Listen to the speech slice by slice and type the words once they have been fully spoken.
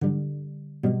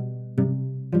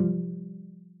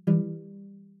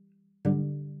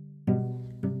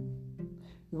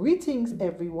Greetings,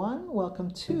 everyone. Welcome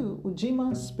to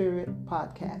Ujima Spirit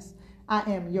Podcast. I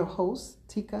am your host,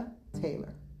 Tika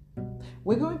Taylor.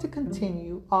 We're going to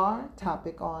continue our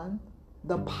topic on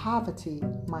the poverty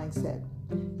mindset.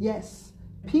 Yes,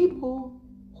 people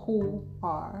who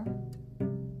are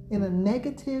in a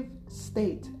negative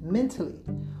state mentally,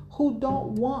 who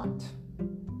don't want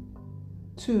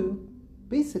to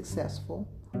be successful,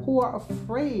 who are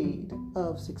afraid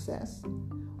of success,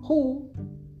 who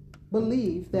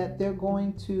believe that they're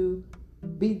going to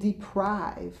be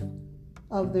deprived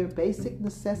of their basic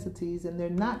necessities and they're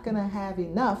not going to have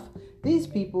enough. These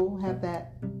people have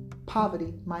that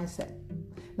poverty mindset.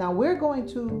 Now we're going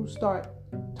to start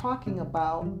talking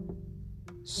about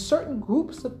certain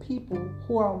groups of people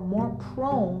who are more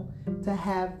prone to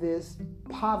have this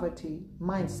poverty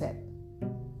mindset.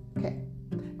 Okay,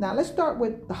 now let's start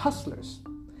with the hustlers.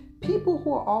 People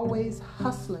who are always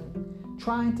hustling,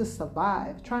 trying to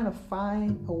survive, trying to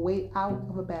find a way out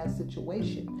of a bad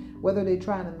situation, whether they're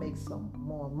trying to make some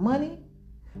more money,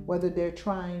 whether they're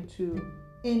trying to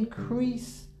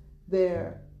increase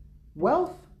their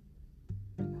wealth,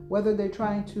 whether they're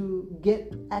trying to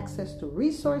get access to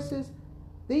resources.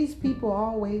 These people are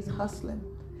always hustling.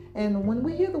 And when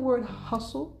we hear the word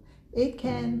hustle, it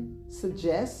can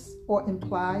suggest or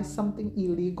imply something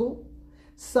illegal,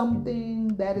 something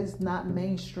that is not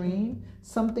mainstream,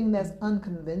 something that's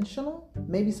unconventional,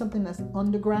 maybe something that's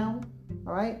underground.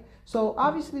 All right. So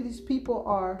obviously these people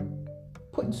are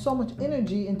putting so much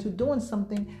energy into doing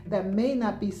something that may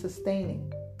not be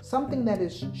sustaining, something that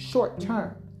is short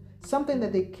term, something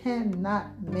that they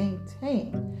cannot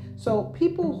maintain. So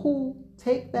people who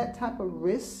take that type of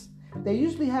risk, they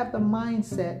usually have the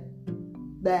mindset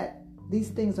that these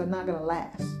things are not going to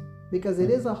last because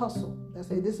it is a hustle. They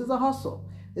say this is a hustle.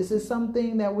 This is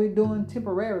something that we're doing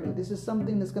temporarily. This is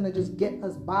something that's going to just get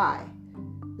us by.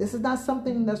 This is not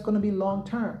something that's going to be long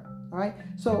term. All right.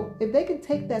 So if they can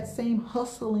take that same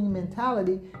hustling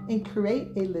mentality and create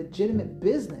a legitimate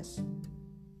business,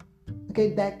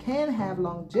 okay, that can have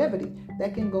longevity,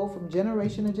 that can go from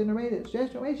generation to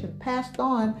generation, passed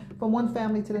on from one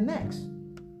family to the next.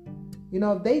 You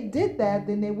know, if they did that,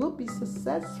 then they will be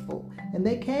successful and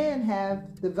they can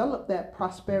have developed that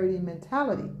prosperity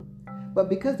mentality. But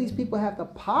because these people have the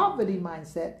poverty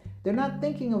mindset, they're not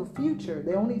thinking of the future.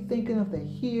 They're only thinking of the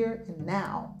here and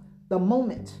now, the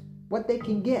moment, what they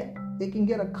can get. They can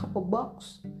get a couple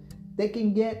bucks. They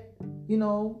can get,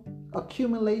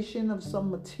 accumulation of some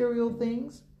material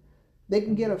things. They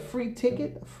can get a free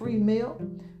ticket, a free meal.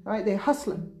 All right, they're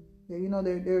hustling.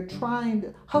 They're trying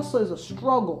to hustle is a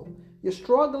struggle. You're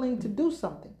struggling to do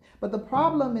something. But the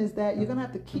problem is that you're going to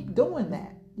have to keep doing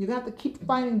that. You're going to have to keep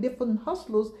finding different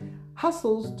hustles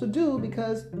to do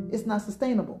because it's not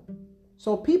sustainable.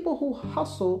 So people who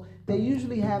hustle, they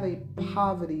usually have a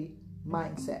poverty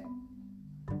mindset.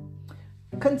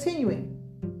 Continuing,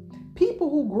 people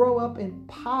who grow up in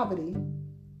poverty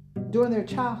during their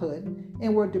childhood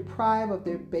and were deprived of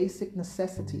their basic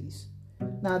necessities.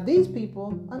 Now, these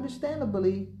people,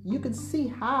 understandably, you can see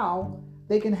how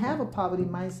they can have a poverty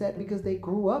mindset because they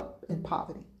grew up in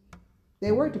poverty.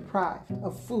 They were deprived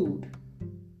of food,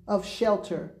 of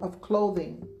shelter, of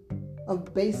clothing,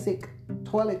 of basic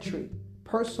toiletry,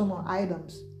 personal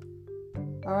items.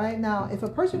 All right. Now, if a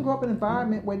person grew up in an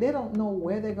environment where they don't know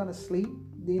where they're going to sleep,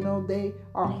 they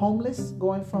are homeless,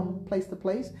 going from place to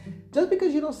place. Just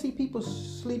because you don't see people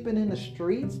sleeping in the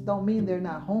streets don't mean they're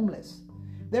not homeless.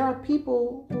 There are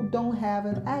people who don't have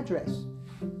an address.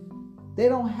 They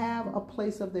don't have a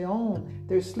place of their own.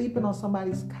 They're sleeping on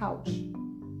somebody's couch.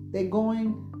 They're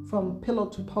going from pillow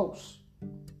to post.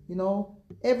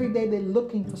 Every day they're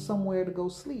looking for somewhere to go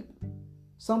sleep.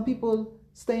 Some people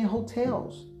stay in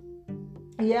hotels.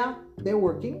 Yeah, they're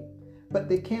working, but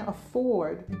they can't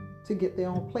afford to get their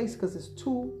own place because it's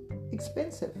too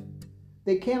expensive.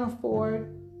 They can't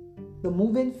afford the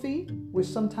move-in fee, which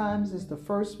sometimes is the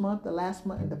first month, the last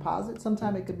month in deposit.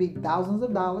 Sometimes it could be thousands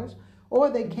of dollars, or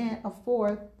they can't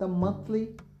afford the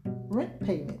monthly rent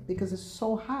payment because it's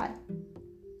so high.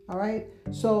 All right.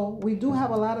 So we do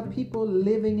have a lot of people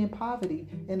living in poverty,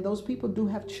 and those people do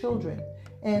have children,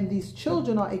 and these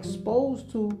children are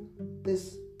exposed to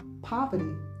this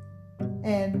poverty.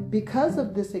 And because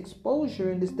of this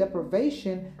exposure and this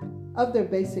deprivation of their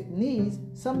basic needs,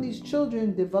 some of these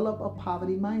children develop a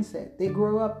poverty mindset. They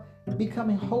grow up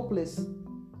becoming hopeless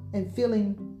and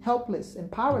feeling helpless and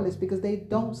powerless because they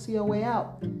don't see a way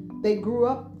out. They grew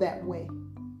up that way.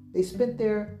 They spent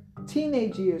their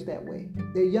teenage years that way,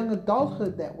 their young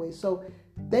adulthood that way. So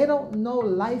they don't know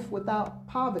life without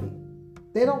poverty.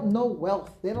 They don't know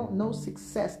wealth. They don't know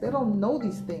success. They don't know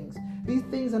these things These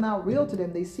things are not real to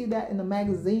them. They see that in the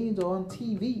magazines or on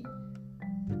TV,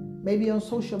 maybe on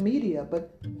social media,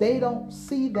 but they don't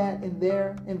see that in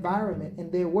their environment, in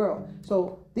their world.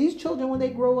 So these children, when they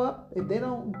grow up, if they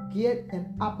don't get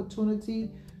an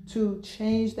opportunity to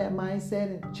change that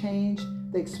mindset and change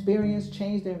the experience,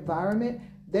 change the environment,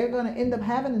 they're going to end up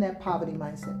having that poverty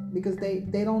mindset because they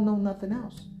don't know nothing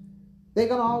else. They're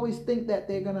going to always think that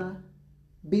they're going to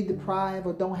be deprived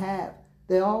or don't have.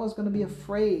 They're always going to be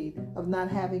afraid of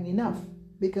not having enough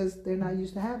because they're not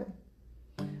used to having.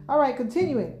 All right,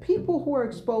 continuing. People who are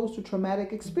exposed to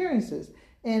traumatic experiences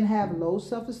and have low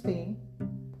self-esteem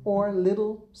or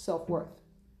little self-worth.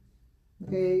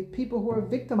 Okay, people who are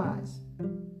victimized.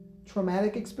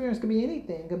 Traumatic experience could be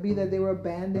anything. It could be that they were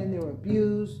abandoned, they were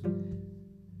abused,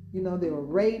 they were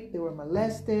raped, they were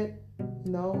molested,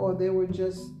 or they were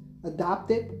just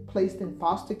adopted, placed in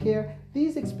foster care.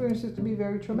 These experiences can be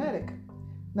very traumatic.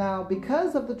 Now,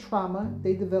 because of the trauma,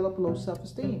 they develop low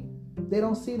self-esteem. They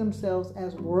don't see themselves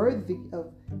as worthy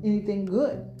of anything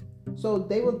good. So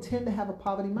they will tend to have a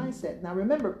poverty mindset. Now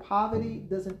remember, poverty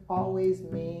doesn't always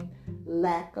mean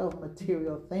lack of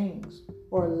material things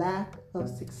or lack of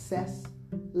success,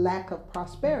 lack of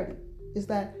prosperity. It's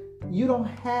that you don't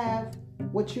have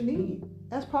what you need.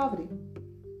 That's poverty.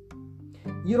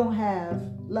 You don't have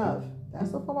love.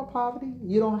 That's a form of poverty.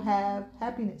 You don't have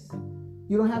happiness.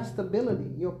 You don't have stability.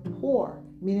 You're poor,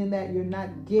 meaning that you're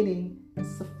not getting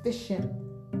sufficient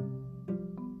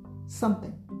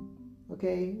something.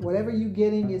 Okay? Whatever you're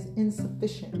getting is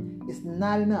insufficient. It's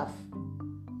not enough.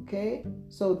 Okay?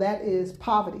 So that is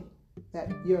poverty,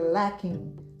 that you're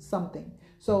lacking something.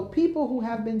 So people who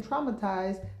have been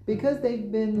traumatized because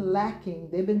they've been lacking,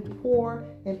 they've been poor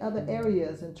in other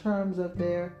areas in terms of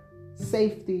their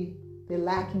safety, they're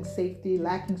lacking safety,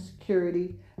 lacking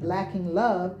security, lacking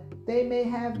love, they may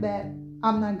have that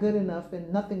I'm not good enough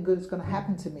and nothing good is going to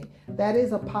happen to me. That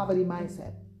is a poverty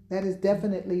mindset. That is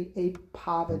definitely a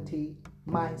poverty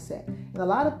mindset. And a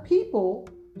lot of people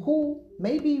who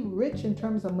may be rich in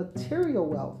terms of material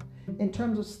wealth, in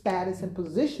terms of status and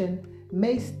position,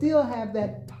 may still have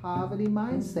that poverty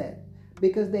mindset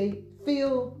because they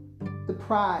feel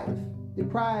deprived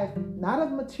not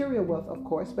of material wealth, of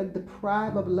course, but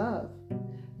deprived of love,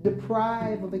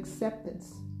 deprived of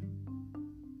acceptance.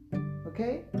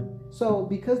 Okay? So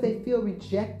because they feel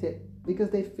rejected,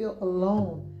 because they feel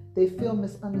alone, they feel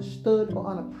misunderstood or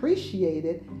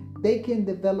unappreciated, they can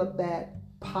develop that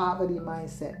poverty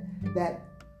mindset, that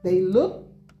they look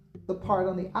the part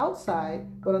on the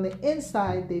outside, but on the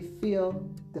inside they feel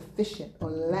deficient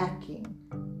or lacking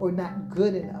or not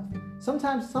good enough.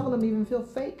 Sometimes some of them even feel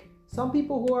fake. Some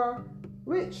people who are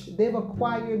rich, they've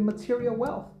acquired material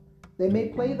wealth. They may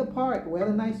play the part, wear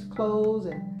the nice clothes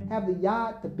and have the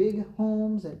yacht, the big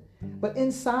homes, but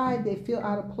inside they feel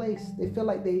out of place. They feel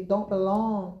like they don't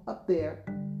belong up there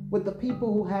with the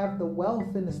people who have the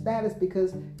wealth and the status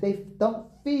because they don't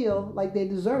feel like they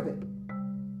deserve it.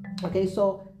 Okay,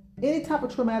 so any type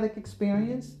of traumatic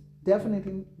experience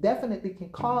definitely can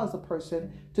cause a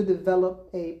person to develop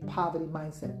a poverty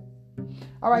mindset.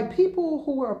 All right, people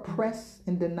who are oppressed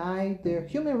and denied their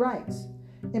human rights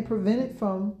and prevented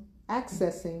from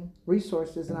accessing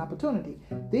resources and opportunity.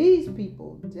 These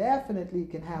people definitely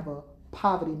can have a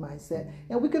poverty mindset.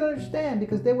 And we can understand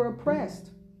because they were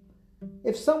oppressed.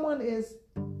 If someone is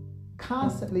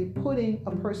constantly putting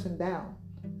a person down,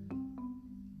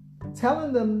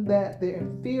 telling them that they're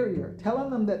inferior, telling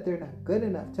them that they're not good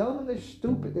enough, telling them they're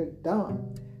stupid, they're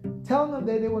dumb, telling them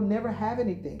that they will never have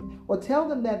anything, or tell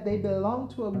them that they belong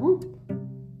to a group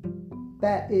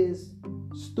that is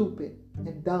stupid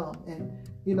and dumb and,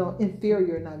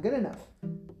 inferior, not good enough.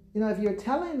 If you're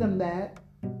telling them that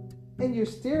and you're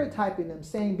stereotyping them,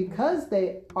 saying because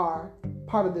they are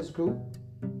part of this group,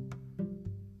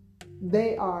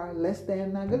 they are less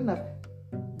than, not good enough,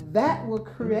 that will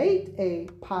create a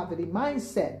poverty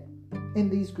mindset in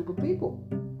these group of people.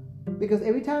 Because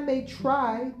every time they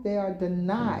try, they are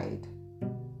denied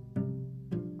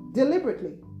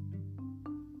deliberately.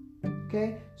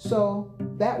 Okay? So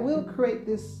that will create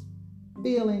this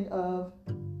feeling of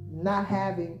not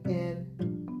having,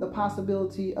 and the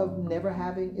possibility of never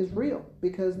having is real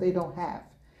because they don't have.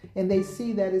 And they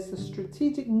see that it's a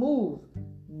strategic move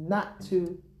not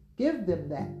to give them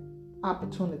that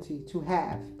opportunity to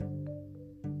have.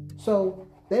 So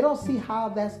they don't see how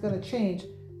that's going to change.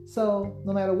 So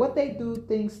no matter what they do,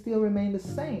 things still remain the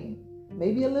same.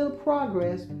 Maybe a little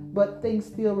progress, but things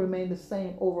still remain the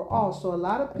same overall. So a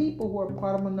lot of people who are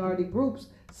part of minority groups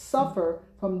suffer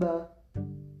from the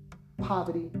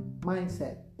poverty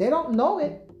mindset. They don't know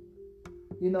it.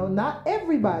 Not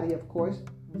everybody, of course.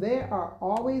 There are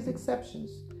always exceptions.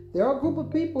 There are a group of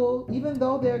people, even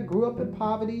though they grew up in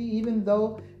poverty, even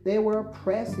though they were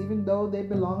oppressed, even though they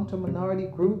belonged to a minority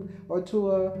group or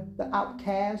to the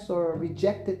outcast or a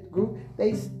rejected group,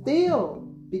 they still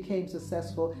became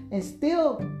successful, and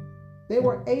still they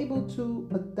were able to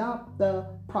adopt the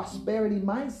prosperity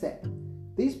mindset.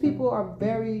 These people are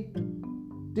very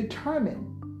determined,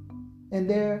 and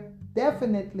they're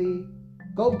definitely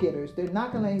go-getters. They're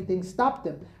not going to let anything stop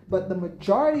them. But the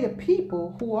majority of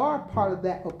people who are part of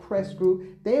that oppressed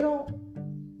group, they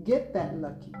don't get that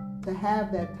lucky to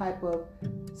have that type of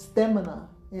stamina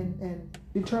and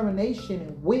determination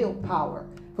and willpower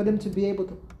for them to be able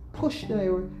to push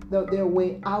their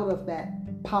way out of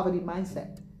that poverty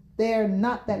mindset. They're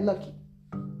not that lucky.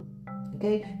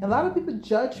 Okay? And a lot of people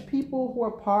judge people who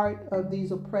are part of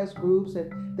these oppressed groups,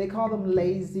 and they call them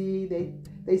lazy.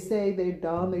 They say they're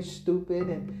dumb, they're stupid,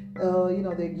 and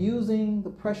they're using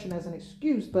oppression as an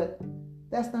excuse. But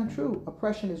that's not true.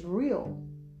 Oppression is real.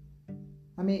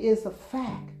 I mean, it's a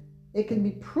fact. It can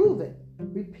be proven.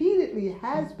 Repeatedly, it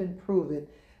has been proven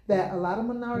that a lot of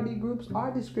minority groups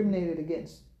are discriminated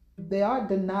against. They are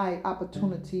denied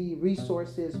opportunity,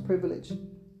 resources, privilege.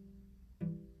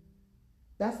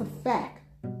 That's a fact.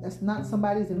 That's not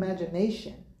somebody's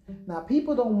imagination. Now,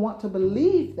 people don't want to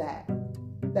believe that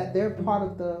they're part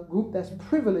of the group that's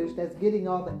privileged, that's getting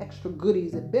all the extra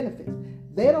goodies and benefits.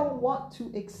 They don't want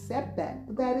to accept that.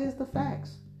 But that is the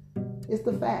facts. It's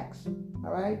the facts.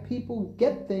 All right? People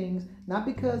get things not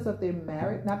because of their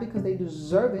merit, not because they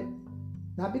deserve it,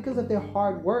 not because of their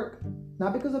hard work,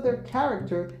 not because of their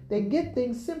character. They get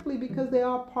things simply because they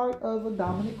are part of a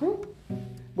dominant group.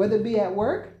 Whether it be at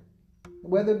work,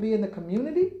 whether it be in the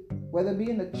community, whether it be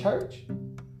in the church,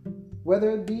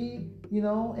 whether it be,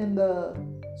 in the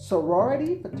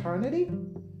sorority, fraternity,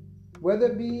 whether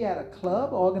it be at a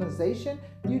club, organization,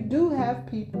 you do have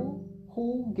people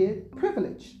who get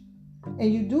privilege.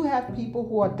 And you do have people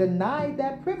who are denied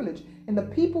that privilege. And the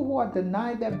people who are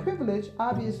denied that privilege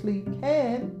obviously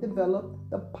can develop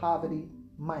the poverty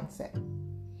mindset.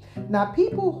 Now,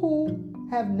 people who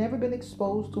have never been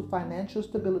exposed to financial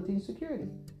stability and security.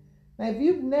 Now, if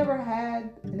you've never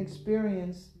had an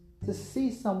experience to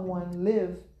see someone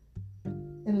live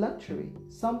in luxury,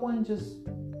 someone just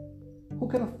who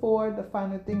can afford the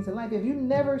finer things in life, if you've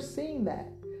never seen that,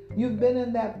 you've been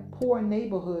in that poor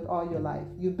neighborhood all your life,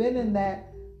 you've been in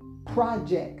that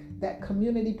project, that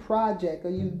community project, or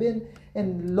you've been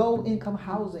in low-income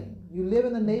housing, you live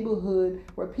in a neighborhood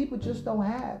where people just don't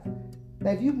have.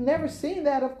 Now, if you've never seen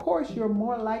that, of course, you're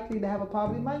more likely to have a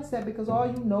poverty mindset because all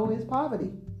you know is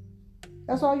poverty.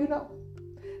 That's all you know.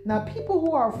 Now, people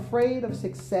who are afraid of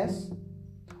success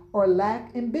or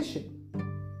lack ambition,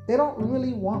 they don't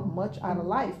really want much out of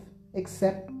life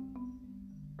except,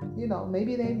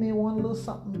 maybe they may want a little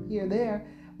something here or there,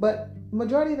 but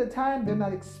majority of the time they're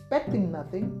not expecting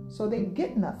nothing, so they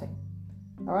get nothing.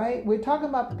 All right? We're talking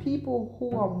about people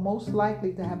who are most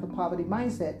likely to have a poverty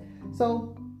mindset.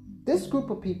 So this group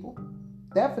of people,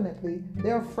 definitely,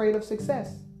 they're afraid of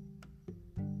success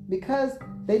because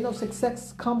they know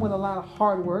success comes with a lot of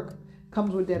hard work,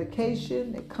 comes with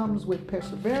dedication, it comes with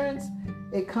perseverance,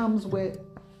 it comes with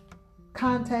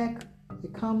contact,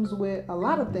 it comes with a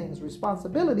lot of things,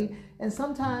 responsibility, and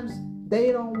sometimes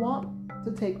they don't want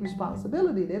to take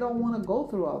responsibility. They don't want to go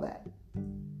through all that.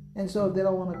 And so if they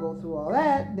don't want to go through all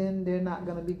that, then they're not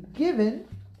going to be given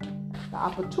the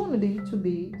opportunity to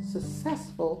be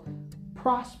successful,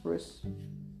 prosperous,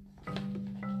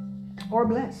 or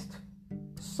blessed.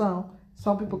 So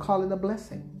some people call it a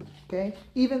blessing, okay?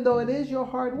 Even though it is your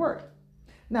hard work.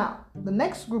 Now, the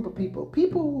next group of people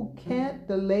who can't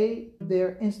delay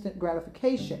their instant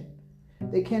gratification.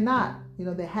 They cannot,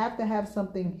 they have to have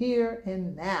something here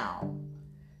and now.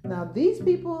 Now, these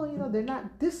people, they're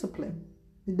not disciplined.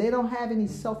 They don't have any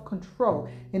self-control.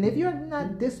 And if you're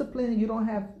not disciplined and you don't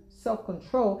have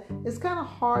self-control, it's kind of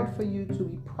hard for you to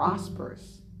be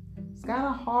prosperous. It's kind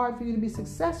of hard for you to be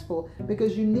successful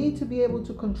because you need to be able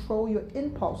to control your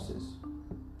impulses.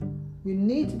 You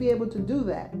need to be able to do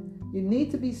that. You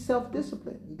need to be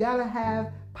self-disciplined. You got to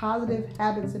have positive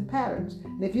habits and patterns.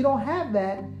 And if you don't have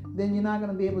that, then you're not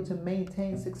going to be able to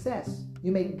maintain success.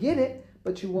 You may get it,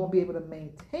 but you won't be able to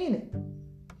maintain it.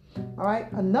 All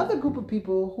right. Another group of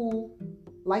people who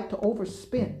like to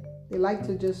overspend. They like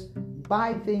to just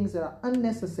buy things that are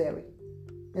unnecessary.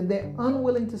 And they're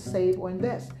unwilling to save or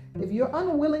invest. If you're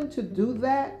unwilling to do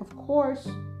that, of course,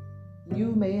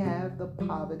 you may have the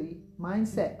poverty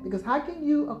mindset. Because how can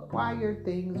you acquire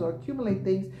things or accumulate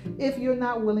things if you're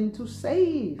not willing to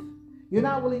save? You're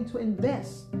not willing to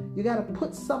invest. You got to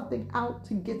put something out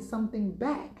to get something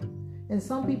back. And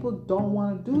some people don't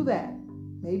want to do that.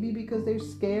 Maybe because they're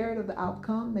scared of the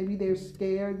outcome. Maybe they're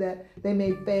scared that they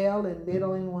may fail and they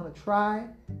don't even want to try.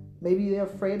 Maybe they're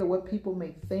afraid of what people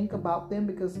may think about them,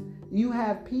 because you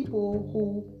have people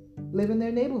who live in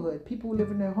their neighborhood, people who live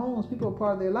in their homes, people who are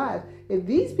part of their lives. If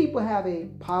these people have a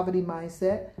poverty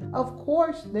mindset, of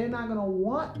course they're not going to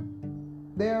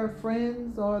want their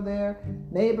friends or their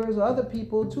neighbors or other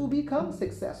people to become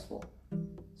successful.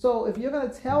 So if you're going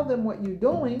to tell them what you're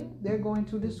doing, they're going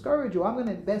to discourage you. I'm going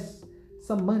to invest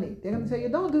some money. They're going to tell you,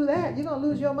 don't do that. You're going to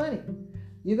lose your money.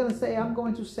 You're going to say, I'm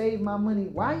going to save my money.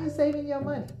 Why are you saving your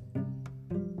money?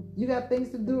 You got things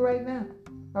to do right now.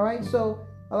 All right. So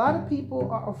a lot of people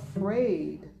are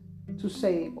afraid to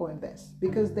save or invest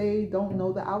because they don't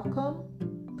know the outcome,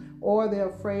 or they're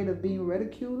afraid of being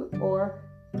ridiculed, or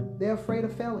they're afraid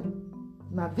of failing.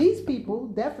 Now, these people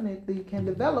definitely can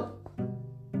develop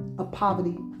a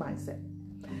poverty mindset.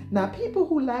 Now, people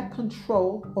who lack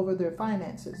control over their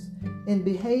finances and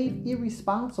behave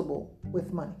irresponsible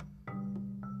with money.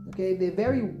 Okay, they're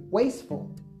very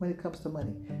wasteful when it comes to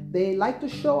money. They like to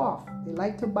show off. They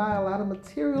like to buy a lot of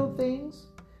material things,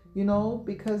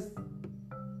 because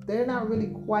they're not really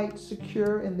quite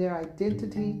secure in their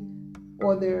identity,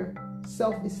 or their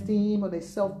self-esteem or their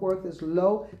self-worth is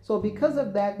low. So because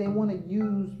of that, they want to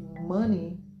use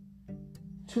money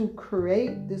to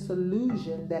create this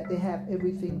illusion that they have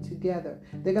everything together.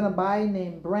 They're going to buy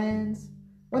name brands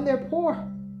when they're poor.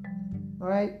 All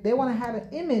right. They want to have an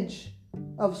image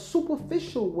of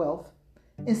superficial wealth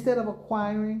instead of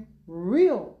acquiring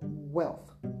real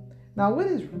wealth. Now, what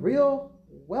is real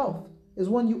wealth? Is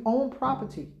when you own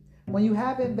property, when you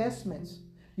have investments,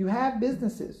 you have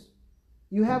businesses,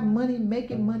 you have money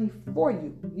making money for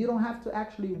you. You don't have to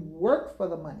actually work for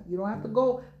the money. You don't have to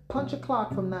go punch a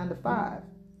clock from 9 to 5.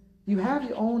 You have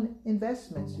your own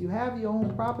investments. You have your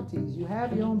own properties. You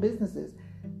have your own businesses.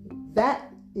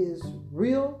 That is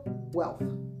real wealth.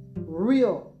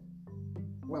 Real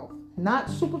wealth, not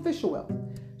superficial wealth.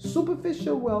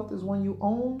 Superficial wealth is when you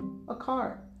own a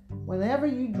car. Whenever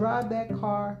you drive that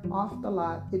car off the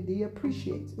lot, it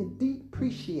depreciates. It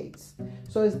depreciates.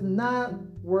 So it's not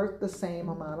worth the same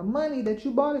amount of money that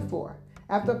you bought it for.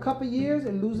 After a couple of years,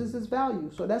 it loses its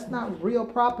value. So that's not real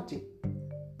property.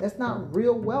 That's not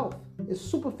real wealth. It's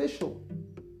superficial.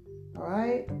 All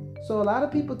right? So a lot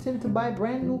of people tend to buy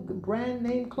brand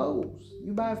name clothes.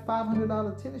 You buy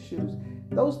 $500 tennis shoes.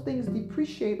 Those things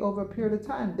depreciate over a period of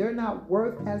time. They're not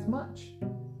worth as much.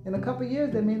 In a couple of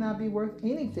years, they may not be worth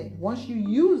anything. Once you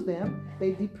use them,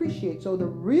 they depreciate. So the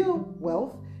real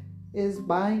wealth is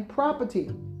buying property,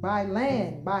 buy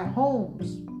land, buy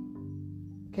homes,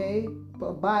 okay?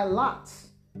 Buy lots.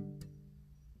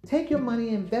 Take your money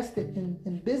and invest it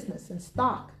in business and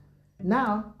stock.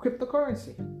 Now,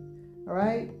 cryptocurrency, all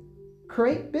right?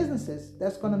 Create businesses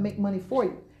that's going to make money for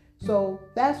you. So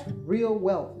that's real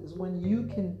wealth, is when you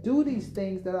can do these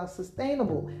things that are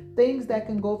sustainable, things that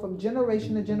can go from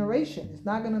generation to generation. It's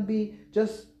not going to be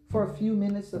just for a few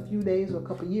minutes, a few days, or a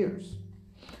couple of years.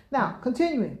 Now,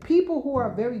 continuing, people who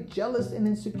are very jealous and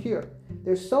insecure.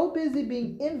 They're so busy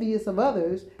being envious of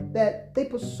others that they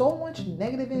put so much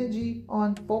negative energy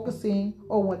on focusing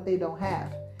on what they don't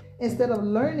have. Instead of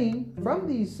learning from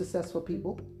these successful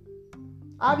people,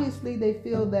 obviously they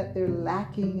feel that they're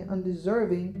lacking and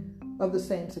undeserving of the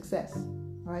same success.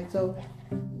 All right, so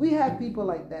we have people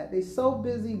like that. They're so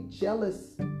busy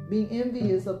jealous, being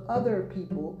envious of other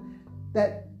people,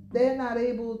 that they're not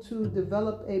able to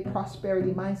develop a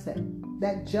prosperity mindset.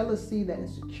 That jealousy, that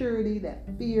insecurity, that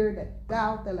fear, that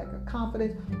doubt, that lack of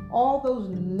confidence, all those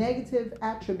negative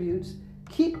attributes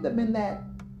keep them in that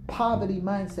poverty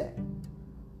mindset.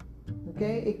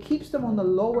 Okay, it keeps them on the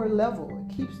lower level.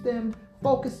 It keeps them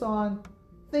focused on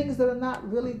things that are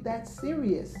not really that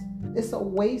serious. It's a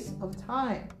waste of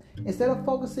time. Instead of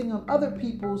focusing on other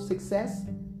people's success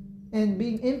and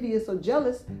being envious or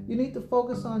jealous, you need to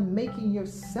focus on making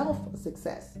yourself a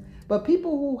success. But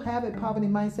people who have a poverty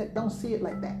mindset don't see it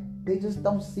like that. They just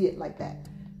don't see it like that.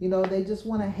 They just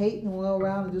want to hate and go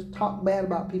around and just talk bad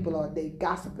about people all day,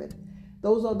 gossiping.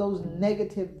 Those are those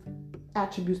negative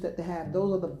attributes that they have.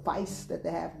 Those are the vice that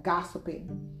they have,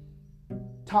 gossiping,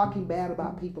 talking bad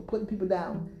about people, putting people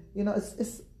down.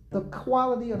 It's the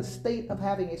quality or the state of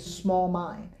having a small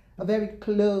mind, a very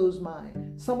closed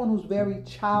mind, someone who's very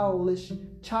childish,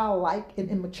 childlike, and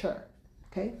immature.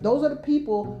 Okay, those are the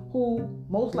people who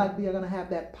most likely are going to have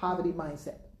that poverty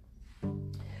mindset.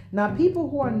 Now, people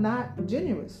who are not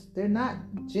generous, they're not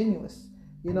generous.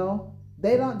 They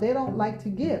don't like to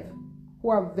give. Who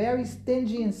are very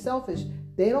stingy and selfish.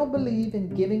 They don't believe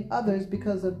in giving others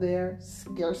because of their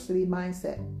scarcity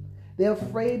mindset. They're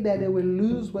afraid that they will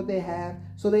lose what they have,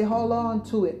 so they hold on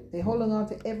to it. They hold on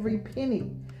to every penny,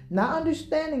 not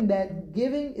understanding that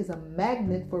giving is a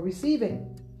magnet for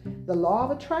receiving. The law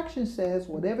of attraction says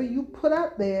whatever you put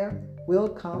out there will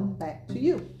come back to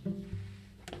you.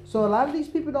 So a lot of these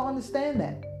people don't understand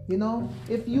that.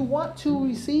 If you want to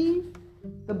receive,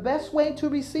 the best way to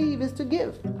receive is to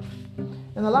give.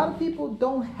 And a lot of people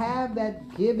don't have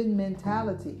that giving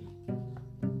mentality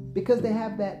because they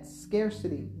have that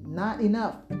scarcity. Not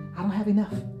enough. I don't have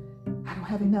enough. I don't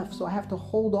have enough, so I have to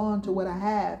hold on to what I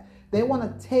have. They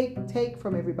want to take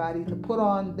from everybody to put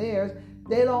on theirs.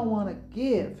 They don't want to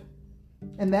give.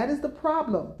 And that is the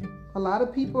problem. A lot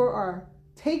of people are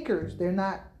takers. They're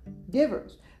not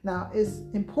givers. Now, it's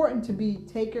important to be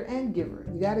taker and giver.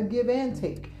 You got to give and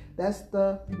take. That's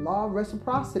the law of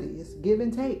reciprocity. It's give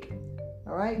and take.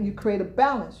 All right? You create a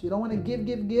balance. You don't want to give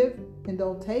and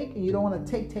don't take. And you don't want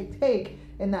to take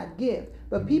and not give.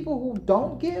 But people who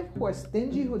don't give, who are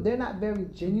stingy, they're not very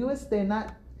generous, they're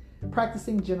not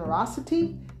practicing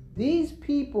generosity, these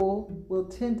people will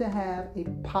tend to have a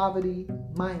poverty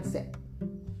mindset.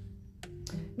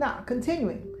 Now,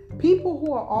 continuing. People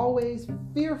who are always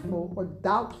fearful or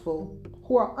doubtful,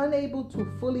 who are unable to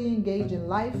fully engage in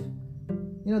life,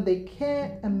 they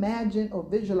can't imagine or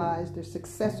visualize their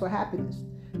success or happiness.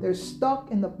 They're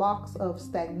stuck in the box of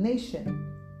stagnation.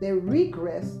 They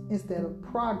regress instead of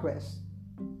progress.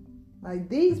 Like,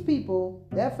 these people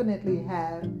definitely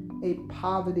have a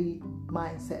poverty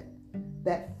mindset.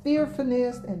 That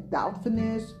fearfulness and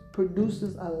doubtfulness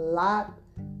produces a lot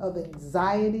of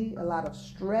anxiety, a lot of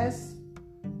stress,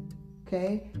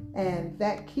 okay? And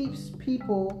that keeps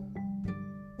people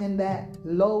in that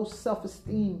low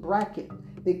self-esteem bracket.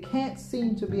 They can't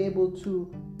seem to be able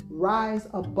to rise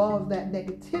above that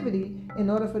negativity in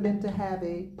order for them to have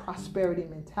a prosperity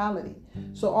mentality.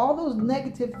 So all those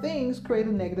negative things create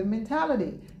a negative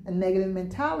mentality. A negative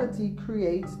mentality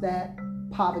creates that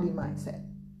poverty mindset.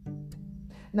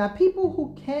 Now, people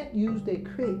who can't use their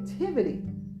creativity,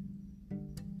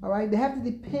 all right, they have to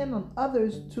depend on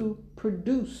others to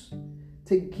produce,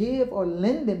 to give or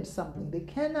lend them something. They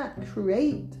cannot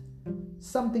create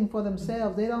something for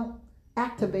themselves. They don't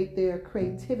activate their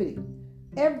creativity.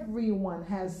 Everyone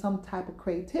has some type of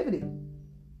creativity,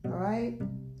 all right?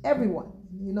 Everyone.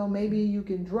 Maybe you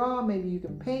can draw, maybe you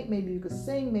can paint, maybe you could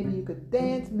sing, maybe you could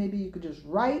dance, maybe you could just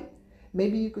write,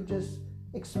 maybe you could just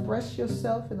express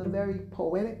yourself in a very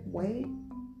poetic way,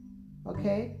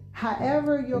 okay?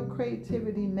 However your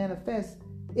creativity manifests,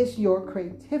 it's your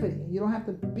creativity. You don't have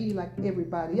to be like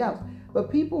everybody else. But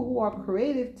people who are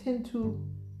creative tend to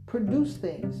produce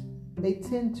things. They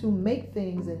tend to make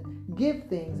things and give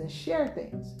things and share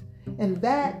things. And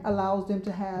that allows them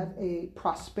to have a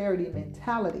prosperity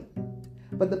mentality.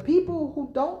 But the people who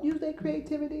don't use their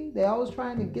creativity, they're always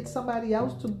trying to get somebody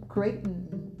else to create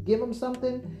and give them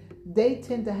something. They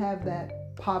tend to have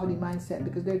that poverty mindset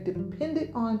because they're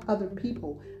dependent on other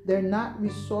people. They're not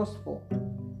resourceful.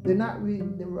 They're not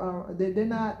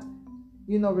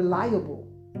reliable.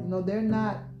 They're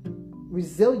not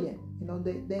resilient.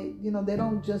 They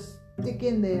don't just stick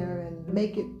in there and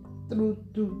make it through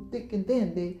thick and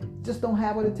thin. They just don't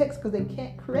have what it takes because they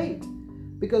can't create.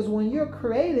 Because when you're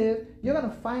creative, you're going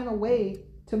to find a way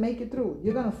to make it through.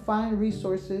 You're going to find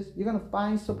resources. You're going to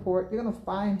find support. You're going to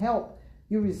find help.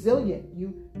 You're resilient.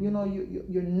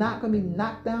 You're not going to be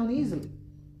knocked down easily.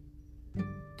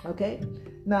 Okay?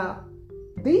 Now,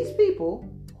 these people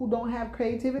who don't have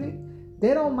creativity,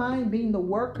 they don't mind being the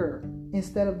worker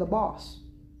instead of the boss.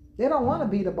 They don't want to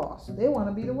be the boss. They want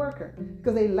to be the worker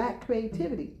because they lack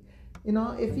creativity.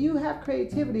 If you have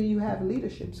creativity, you have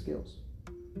leadership skills.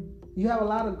 You have a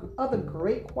lot of other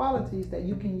great qualities that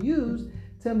you can use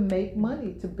to make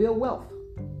money, to build wealth.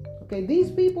 Okay,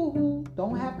 these people who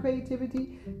don't have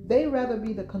creativity, they rather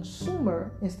be the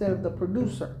consumer instead of the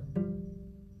producer.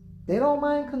 They don't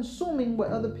mind consuming what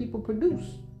other people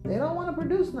produce. They don't want to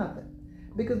produce nothing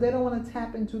because they don't want to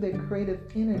tap into their creative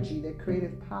energy, their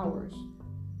creative powers.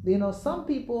 Some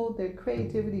people, their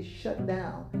creativity shut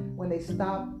down when they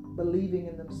stop believing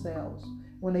in themselves,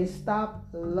 when they stop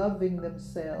loving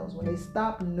themselves, when they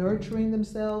stop nurturing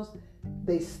themselves,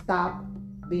 they stop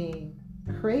being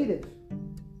creative.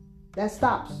 That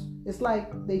stops. It's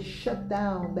like they shut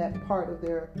down that part of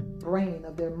their brain,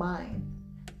 of their mind.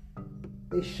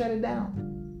 They shut it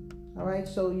down. All right?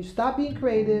 So you stop being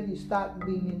creative, you stop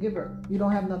being a giver. You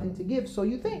don't have nothing to give, so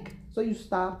you think. So you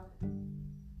stop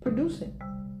producing.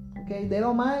 Okay? They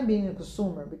don't mind being a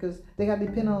consumer because they got to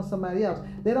depend on somebody else.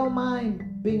 They don't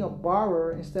mind being a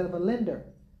borrower instead of a lender.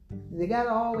 They got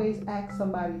to always ask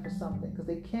somebody for something because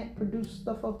they can't produce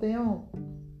stuff of their own.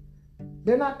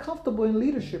 They're not comfortable in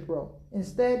leadership role.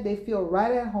 Instead, they feel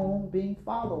right at home being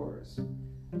followers.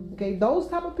 Okay, those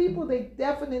type of people, they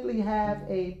definitely have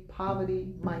a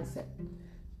poverty mindset.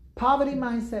 Poverty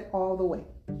mindset all the way.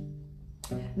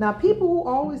 Now, people who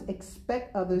always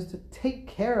expect others to take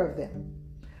care of them,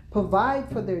 provide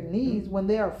for their needs when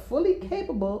they are fully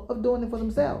capable of doing it for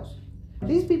themselves.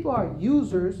 These people are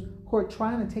users who are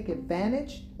trying to take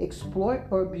advantage, exploit,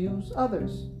 or abuse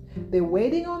others. They're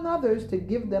waiting on others to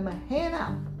give them a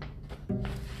handout.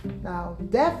 Now,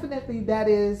 definitely that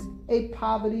is a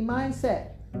poverty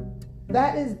mindset.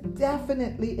 That is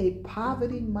definitely a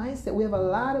poverty mindset. We have a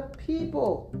lot of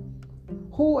people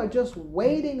who are just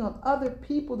waiting on other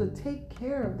people to take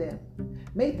care of them,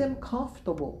 make them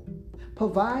comfortable,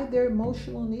 provide their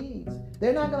emotional needs.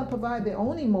 They're not going to provide their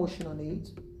own emotional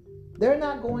needs. They're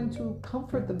not going to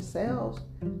comfort themselves.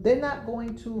 They're not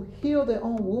going to heal their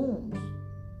own wounds.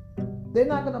 They're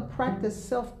not going to practice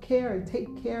self-care and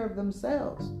take care of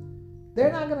themselves.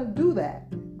 They're not going to do that.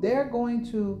 They're going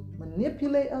to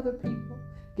manipulate other people,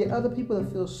 get other people to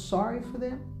feel sorry for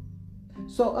them,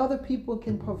 so other people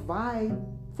can provide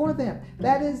for them.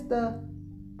 That is the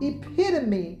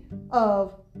epitome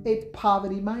of a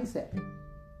poverty mindset.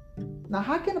 Now,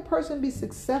 how can a person be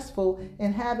successful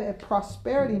and have a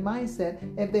prosperity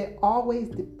mindset if they're always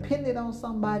dependent on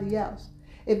somebody else?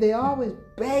 If they're always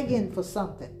begging for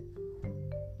something?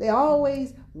 They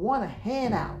always want a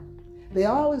handout. They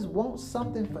always want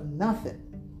something for nothing.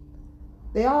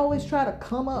 They always try to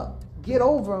come up, get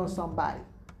over on somebody.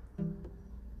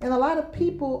 And a lot of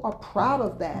people are proud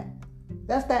of that.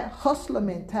 That's that hustler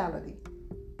mentality.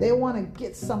 They want to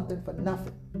get something for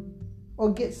nothing,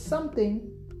 or get something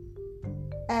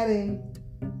at a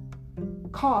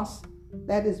cost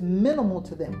that is minimal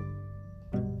to them.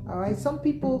 All right. Some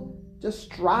people just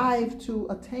strive to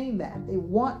attain that. They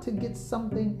want to get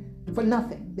something for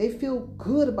nothing. They feel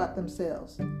good about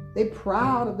themselves. They're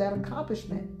proud of that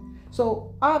accomplishment.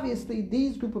 So obviously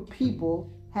these group of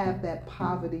people have that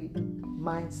poverty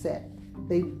mindset.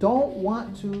 They don't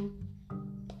want to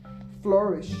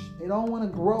flourish. They don't want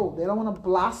to grow. They don't want to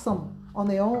blossom on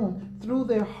their own through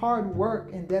their hard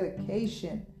work and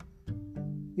dedication,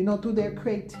 through their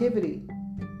creativity,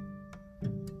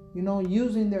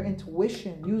 using their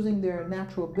intuition, using their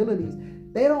natural abilities.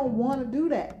 They don't want to do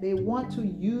that. They want to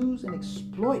use and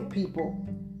exploit people.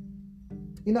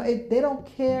 They don't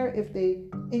care if they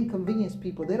inconvenience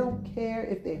people. They don't care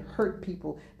if they hurt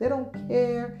people. They don't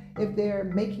care if they're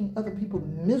making other people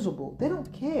miserable. They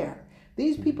don't care.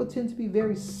 These people tend to be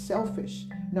very selfish,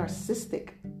 narcissistic,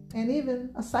 and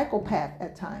even a psychopath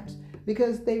at times,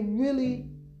 because they really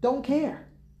don't care.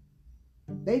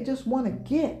 They just want to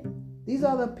get. These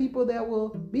are the people that will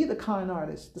be the con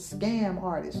artists, the scam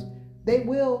artists. They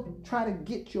will try to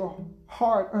get your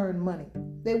hard-earned money.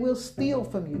 They will steal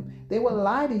from you. They will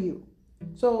lie to you.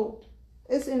 So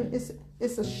it's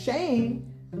a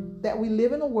shame that we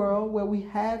live in a world where we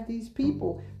have these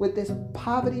people with this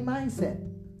poverty mindset.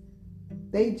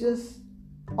 They just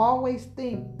always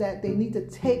think that they need to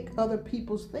take other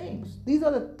people's things. These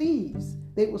are the thieves.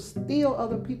 They will steal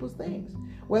other people's things.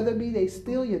 Whether it be they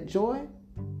steal your joy,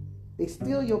 they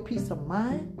steal your peace of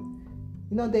mind.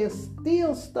 They'll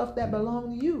steal stuff that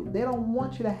belongs to you. They don't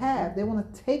want you to have. They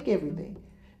want to take everything.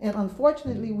 And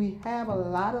unfortunately, we have a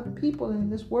lot of people in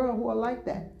this world who are like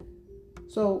that.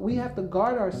 So we have to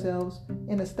guard ourselves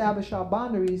and establish our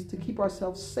boundaries to keep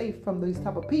ourselves safe from these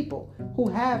type of people who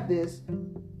have this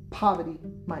poverty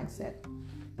mindset.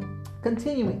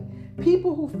 Continuing,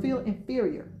 people who feel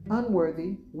inferior,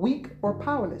 unworthy, weak, or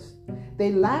powerless.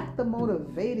 They lack the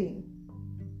motivating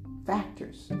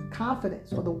factors,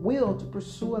 confidence, or the will to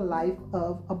pursue a life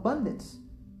of abundance.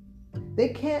 They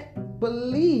can't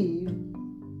believe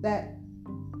that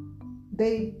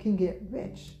they can get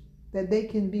rich, that they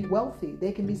can be wealthy,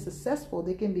 they can be successful,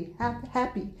 they can be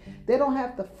happy. They don't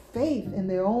have the faith in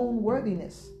their own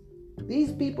worthiness.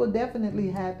 These people definitely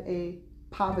have a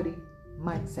poverty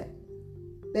mindset.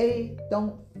 They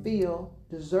don't feel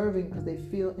deserving because they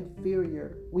feel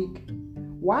inferior, weak.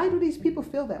 Why do these people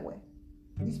feel that way?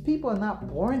 These people are not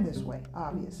born this way,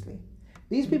 obviously.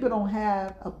 These people don't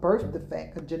have a birth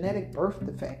defect, a genetic birth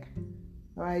defect.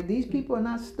 All right, these people are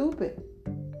not stupid.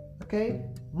 Okay,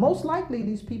 most likely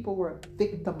these people were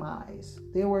victimized.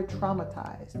 They were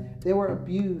traumatized. They were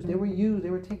abused. They were used. They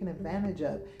were taken advantage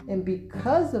of. And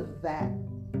because of that,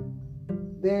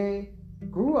 they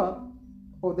grew up,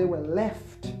 or they were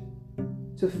left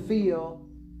to feel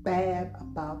bad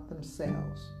about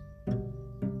themselves.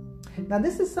 Now,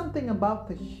 this is something about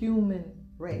the human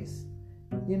race.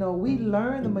 We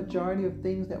learn the majority of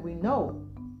things that we know.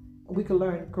 We can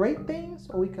learn great things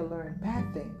or we can learn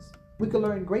bad things. We could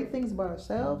learn great things about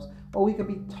ourselves, or we could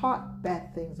be taught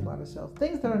bad things about ourselves,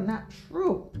 things that are not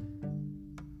true.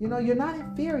 You're not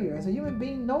inferior. As a human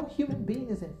being, no human being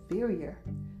is inferior.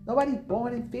 Nobody's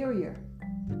born inferior.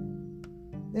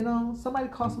 Somebody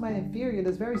calls somebody inferior,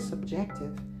 that's very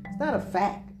subjective. It's not a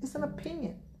fact. It's an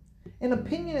opinion. An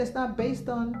opinion is not based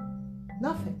on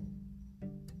nothing.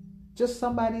 Just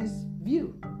somebody's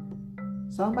view,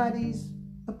 somebody's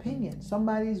opinion,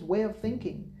 somebody's way of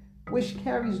thinking, which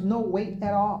carries no weight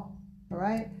at all. All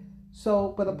right?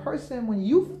 So, but a person, when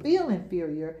you feel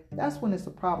inferior, that's when it's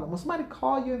a problem. When somebody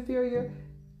calls you inferior,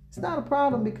 it's not a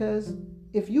problem, because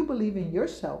if you believe in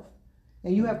yourself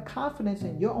and you have confidence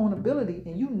in your own ability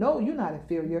and you know you're not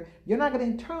inferior, you're not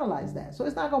going to internalize that. So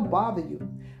it's not going to bother you.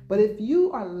 But if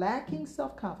you are lacking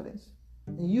self-confidence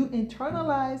and you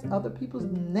internalize other people's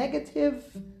negative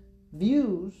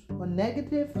views or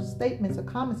negative statements or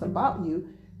comments about you,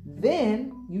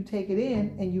 then you take it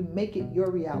in and you make it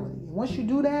your reality. And once you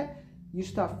do that, you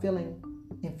start feeling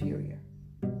inferior.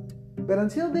 But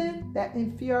until then, that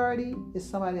inferiority is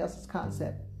somebody else's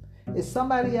concept. It's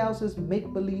somebody else's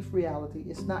make-believe reality.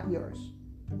 It's not yours.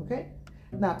 Okay?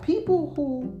 Now, people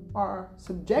who are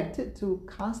subjected to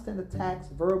constant attacks,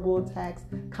 verbal attacks,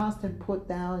 constant put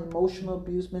down, emotional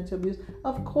abuse, mental abuse,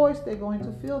 of course they're going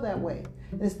to feel that way.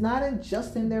 And it's not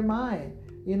just in their mind.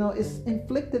 It's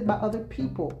inflicted by other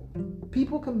people.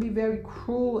 People can be very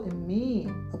cruel and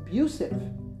mean, abusive.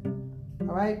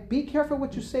 All right? Be careful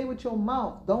what you say with your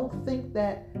mouth. Don't think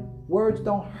that words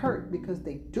don't hurt, because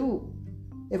they do.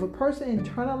 If a person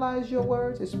internalizes your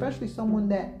words, especially someone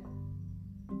that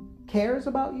cares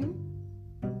about you,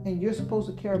 and you're supposed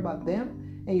to care about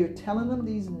them, and you're telling them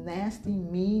these nasty,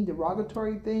 mean,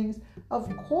 derogatory things, of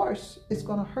course it's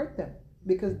going to hurt them,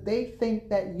 because they think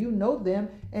that you know them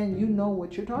and you know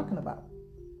what you're talking about.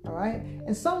 All right?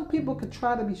 And some people could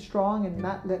try to be strong and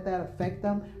not let that affect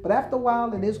them, but after a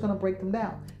while it is going to break them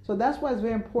down. So that's why it's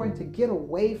very important to get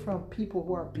away from people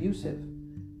who are abusive,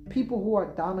 people who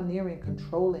are domineering,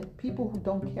 controlling, people who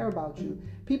don't care about you,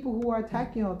 people who are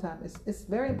attacking you all the time. It's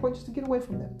very important just to get away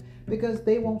from them, because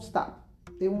they won't stop.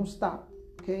 They won't stop.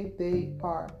 Okay? They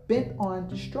are bent on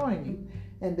destroying you,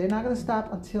 and they're not going to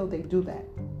stop until they do that.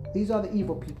 These are the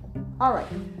evil people. All right.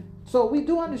 So we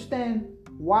do understand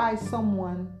why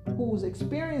someone who's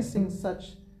experiencing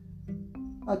such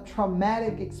a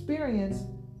traumatic experience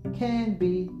can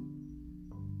be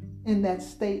in that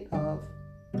state of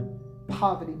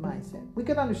poverty mindset. We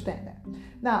can understand that.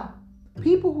 Now,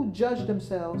 people who judge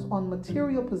themselves on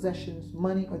material possessions,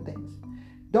 money, or things,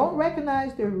 don't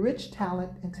recognize their rich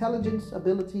talent, intelligence,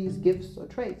 abilities, gifts, or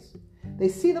traits. They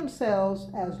see themselves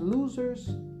as losers,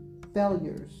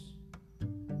 failures,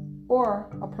 or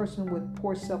a person with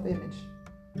poor self-image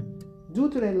due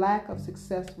to their lack of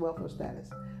success, wealth, or status.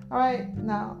 All right,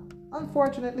 now,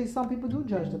 unfortunately, some people do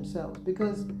judge themselves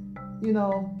because,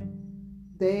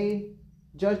 they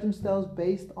judge themselves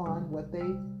based on what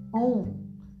they own,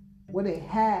 what they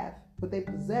have, what they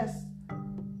possess.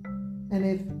 And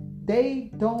if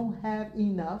they don't have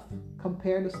enough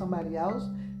compared to somebody else,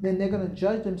 then they're going to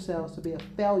judge themselves to be a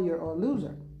failure or a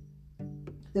loser.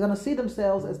 They're going to see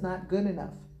themselves as not good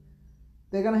enough.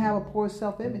 They're going to have a poor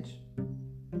self-image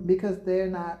because they're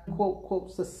not, quote,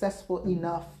 quote, successful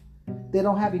enough. They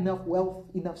don't have enough wealth,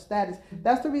 enough status.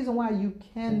 That's the reason why you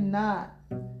cannot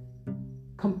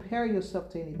compare yourself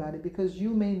to anybody, because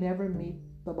you may never meet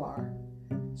the bar.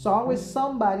 So always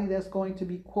somebody that's going to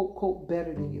be, quote, quote,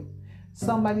 better than you.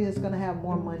 Somebody that's going to have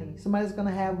more money. Somebody that's going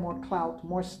to have more clout,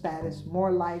 more status,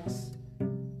 more likes.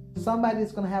 Somebody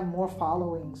that's going to have more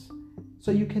followings.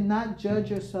 So you cannot judge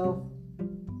yourself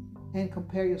and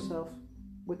compare yourself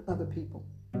with other people.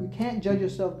 You can't judge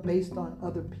yourself based on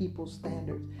other people's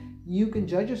standards. You can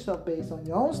judge yourself based on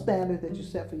your own standard that you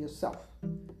set for yourself.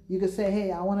 You can say,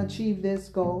 hey, I want to achieve this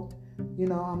goal.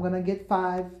 I'm going to get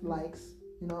 5 likes.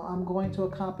 I'm going to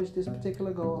accomplish this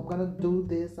particular goal. I'm going to do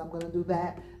this. I'm going to do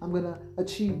that. I'm going to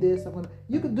achieve this.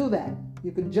 You can do that.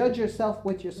 You can judge yourself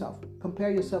with yourself.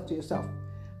 Compare yourself to yourself.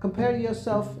 Compare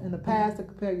yourself in the past and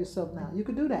compare yourself now. You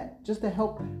can do that just to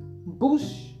help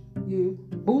boost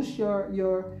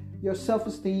your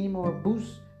self-esteem or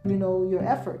boost, your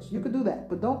efforts. You could do that.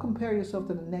 But don't compare yourself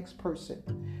to the next person,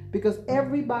 because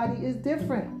everybody is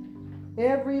different.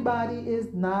 Everybody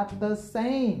is not the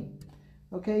same.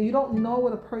 Okay, you don't know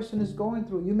what a person is going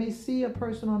through. You may see a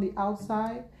person on the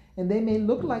outside and they may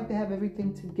look like they have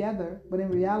everything together, but in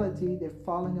reality, they're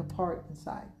falling apart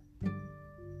inside.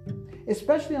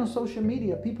 Especially on social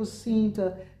media, people seem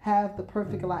to have the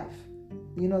perfect life.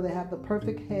 They have the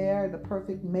perfect hair, the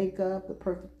perfect makeup, the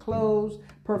perfect clothes,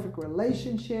 perfect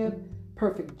relationship,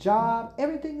 perfect job.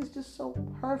 Everything is just so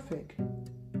perfect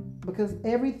because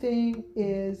everything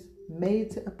is made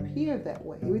to appear that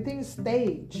way. Everything is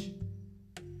staged.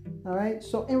 All right.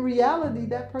 So in reality,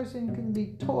 that person can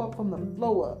be tore up from the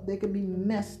floor up. They can be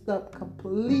messed up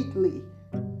completely.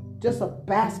 Just a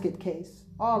basket case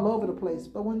all over the place.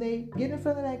 But when they get in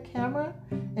front of that camera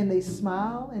and they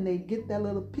smile and they get that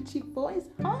little pitchy voice,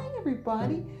 hi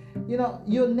everybody,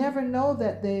 you'll never know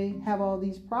that they have all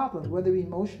these problems, whether it be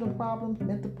emotional problems,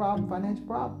 mental problems, financial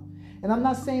problems. And I'm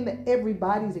not saying that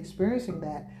everybody's experiencing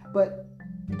that, but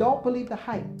don't believe the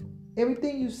hype.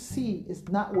 Everything you see is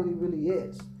not what it really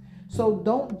is. So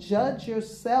don't judge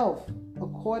yourself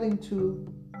according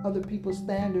to other people's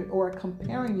standard or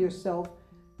comparing yourself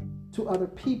to other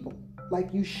people.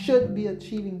 Like you should be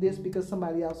achieving this because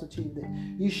somebody else achieved it.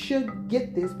 You should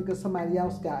get this because somebody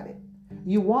else got it.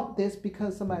 You want this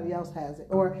because somebody else has it.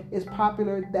 Or it's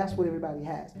popular, that's what everybody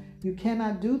has. You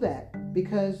cannot do that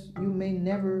because you may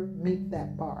never meet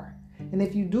that bar. And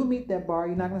if you do meet that bar,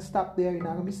 you're not going to stop there. You're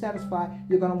not going to be satisfied.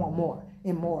 You're going to want more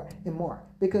and more and more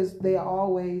because they are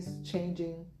always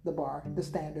changing the bar, the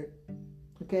standard.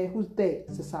 Okay? Who's they?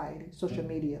 Society, social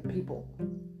media, people.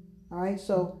 All right?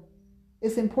 So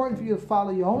it's important for you to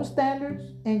follow your own standards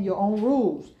and your own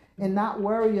rules and not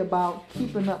worry about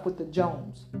keeping up with the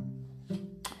Jones.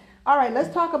 All right,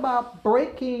 let's talk about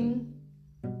breaking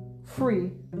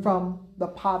free from the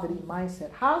poverty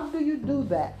mindset. How do you do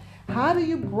that? How do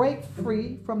you break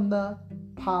free from the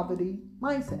poverty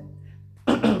mindset?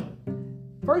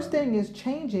 First thing is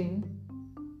changing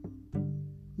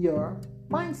your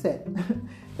mindset.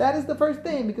 That is the first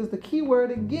thing because the key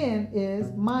word again is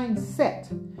mindset.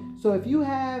 So if you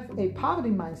have a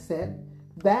poverty mindset,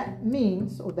 that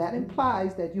means or that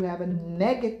implies that you have a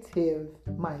negative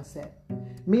mindset,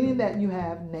 meaning that you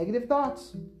have negative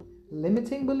thoughts,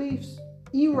 limiting beliefs,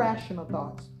 irrational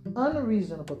thoughts,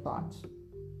 unreasonable thoughts,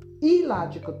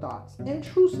 illogical thoughts,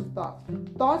 intrusive thoughts,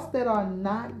 thoughts that are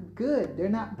not good, they're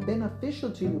not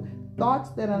beneficial to you, thoughts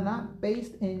that are not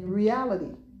based in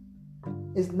reality.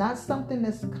 It's not something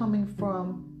that's coming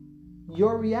from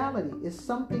your reality. It's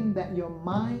something that your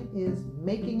mind is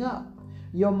making up.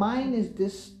 Your mind is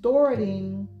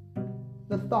distorting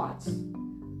the thoughts.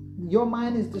 Your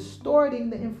mind is distorting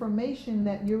the information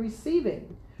that you're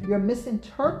receiving. You're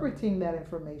misinterpreting that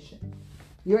information.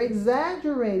 You're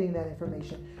exaggerating that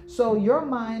information. So your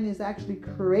mind is actually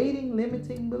creating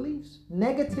limiting beliefs,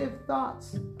 negative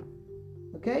thoughts.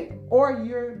 Okay? Or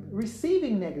you're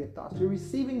receiving negative thoughts. You're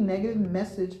receiving negative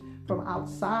message from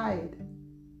outside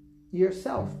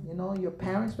yourself. Your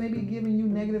parents may be giving you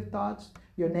negative thoughts,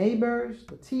 your neighbors,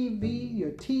 the TV,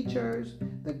 your teachers,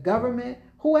 the government,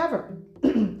 whoever.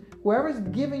 Whoever's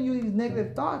giving you these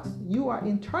negative thoughts, you are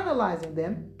internalizing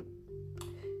them,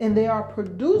 and they are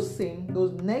producing,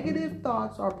 those negative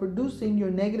thoughts are producing your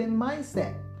negative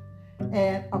mindset.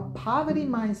 And a poverty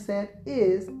mindset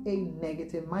is a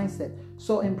negative mindset.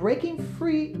 So in breaking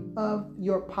free of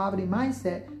your poverty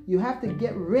mindset, you have to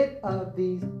get rid of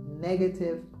these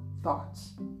negative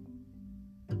thoughts.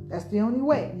 That's the only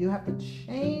way. You have to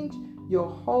change your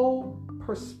whole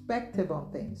perspective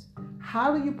on things.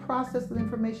 How do you process the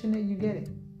information that you're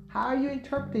getting? How are you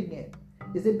interpreting it?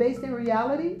 Is it based in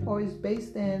reality or is it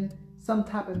based in some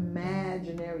type of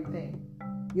imaginary thing?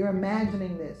 You're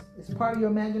imagining this. It's part of your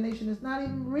imagination. It's not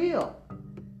even real.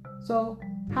 So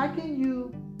how can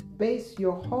you base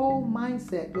your whole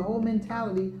mindset, your whole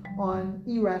mentality on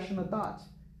irrational thoughts?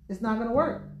 It's not going to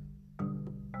work.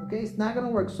 Okay, it's not going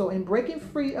to work. So in breaking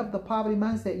free of the poverty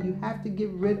mindset, you have to get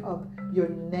rid of your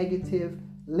negative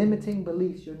limiting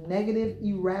beliefs, your negative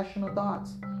irrational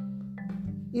thoughts,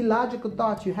 illogical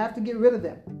thoughts. You have to get rid of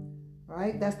them. All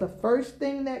right, that's the first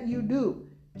thing that you do.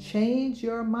 Change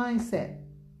your mindset.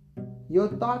 Your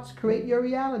thoughts create your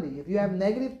reality. If you have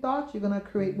negative thoughts, you're going to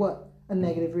create what? A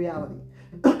negative reality.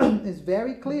 It's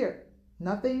very clear.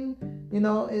 Nothing,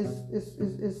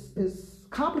 is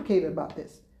complicated about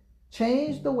this.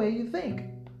 Change the way you think.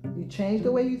 You change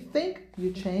the way you think,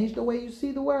 you change the way you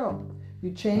see the world.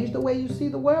 You change the way you see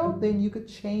the world, then you could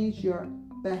change your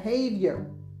behavior.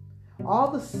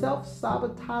 All the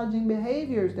self-sabotaging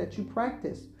behaviors that you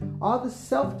practice, all the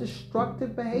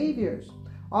self-destructive behaviors,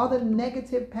 all the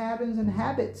negative patterns and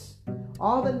habits,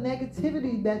 all the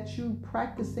negativity that you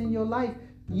practice in your life,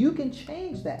 you can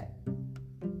change that.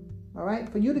 All right?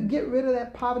 For you to get rid of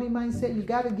that poverty mindset, you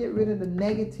got to get rid of the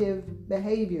negative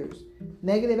behaviors,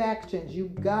 negative actions. You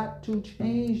got to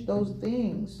change those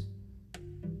things.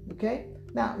 Okay?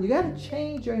 Now, you got to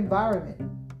change your environment.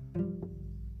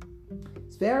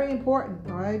 It's very important,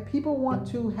 all right? People want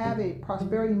to have a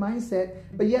prosperity mindset,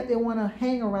 but yet they want to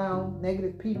hang around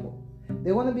negative people.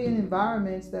 They want to be in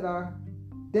environments that are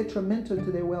detrimental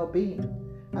to their well-being.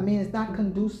 I mean, it's not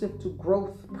conducive to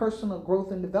growth, personal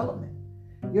growth and development.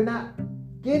 You're not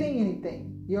getting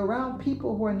anything. You're around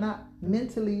people who are not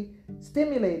mentally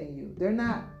stimulating you. They're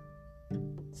not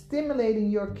stimulating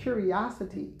your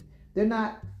curiosity. They're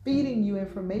not feeding you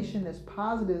information that's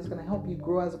positive, that's going to help you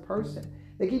grow as a person.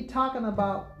 They keep talking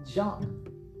about junk,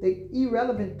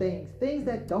 irrelevant things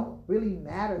that don't really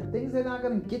matter, things that are not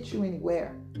going to get you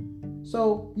anywhere.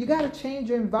 So you got to change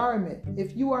your environment.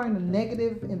 If you are in a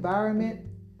negative environment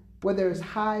where there's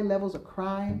high levels of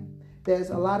crime, there's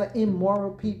a lot of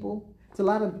immoral people, it's a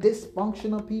lot of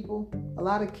dysfunctional people, a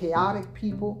lot of chaotic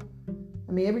people.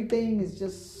 I mean, everything is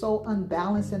just so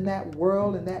unbalanced in that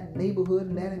world, in that neighborhood,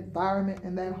 in that environment,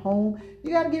 in that home.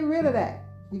 You got to get rid of that.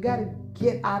 You got to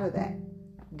get out of that.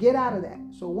 Get out of that.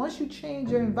 So once you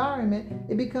change your environment,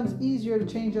 it becomes easier to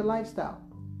change your lifestyle.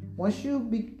 Once you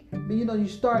begin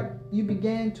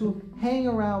to hang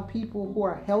around people who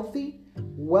are healthy,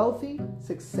 wealthy,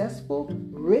 successful,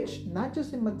 rich, not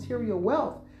just in material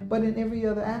wealth, but in every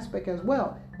other aspect as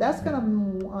well. That's going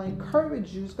to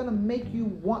encourage you. It's going to make you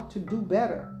want to do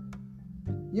better.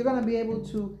 You're going to be able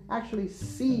to actually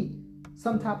see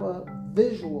some type of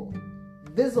visible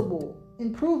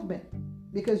improvement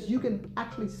because you can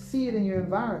actually see it in your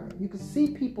environment. You can see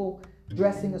people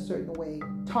dressing a certain way,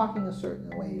 talking a certain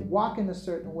way, walking a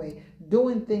certain way,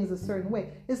 doing things a certain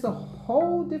way. It's a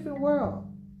whole different world.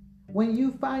 When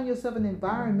you find yourself in an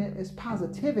environment, it's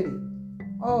positivity.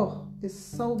 Oh, it's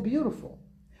so beautiful.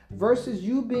 Versus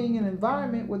you being in an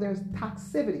environment where there's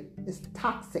toxicity. It's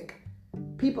toxic.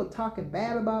 People talking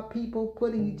bad about people,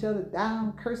 putting each other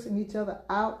down, cursing each other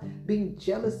out, being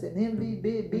jealous and envy,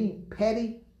 being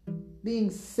petty,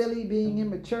 being silly, being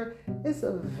immature. It's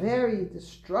a very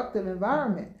destructive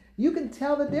environment. You can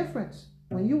tell the difference.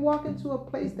 When you walk into a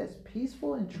place that's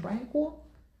peaceful and tranquil,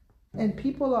 and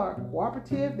people are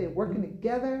cooperative, they're working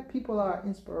together, people are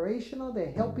inspirational,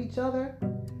 they help each other,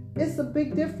 it's a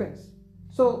big difference.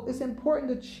 So it's important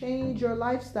to change your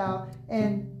lifestyle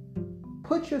and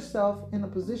put yourself in a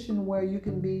position where you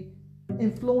can be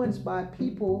influenced by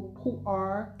people who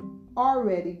are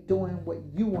already doing what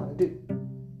you want to do.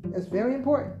 That's very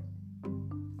important.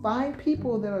 Find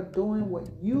people that are doing what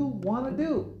you want to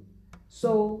do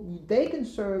so they can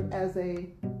serve as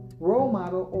a role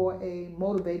model or a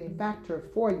motivating factor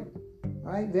for you.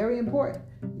 All right, very important.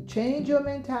 You change your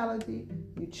mentality,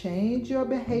 you change your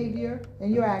behavior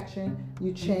and your action,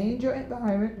 you change your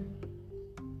environment,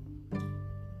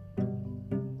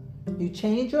 you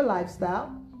change your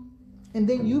lifestyle, and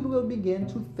then you will begin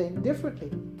to think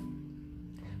differently.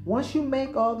 Once you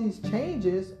make all these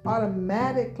changes,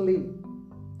 automatically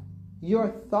your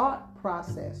thought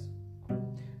process,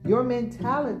 your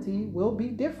mentality will be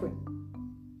different.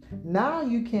 Now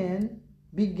you can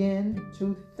begin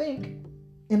to think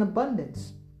in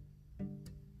abundance.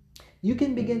 You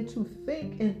can begin to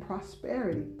think in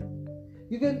prosperity.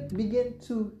 You can begin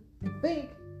to think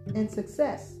in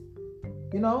success,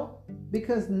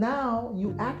 because now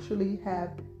you actually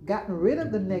have gotten rid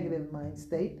of the negative mind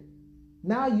state.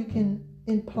 Now you can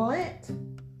implant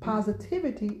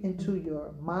positivity into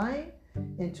your mind,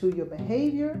 into your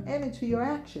behavior, and into your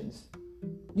actions.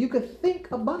 You could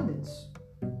think abundance.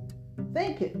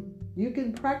 Think it. You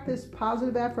can practice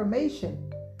positive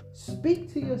affirmation.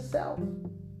 Speak to yourself,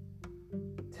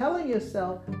 telling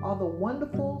yourself all the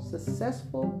wonderful,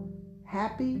 successful,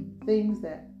 happy things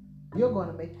that you're going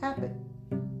to make happen.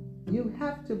 You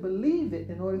have to believe it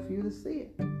in order for you to see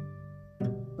it.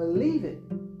 Believe it.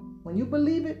 When you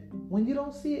believe it, when you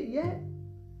don't see it yet,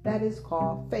 that is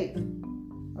called faith.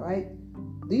 All right?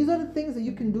 These are the things that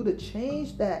you can do to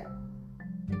change that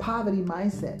poverty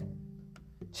mindset.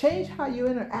 Change how you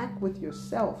interact with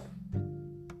yourself.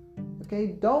 Okay?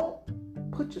 Don't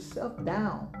put yourself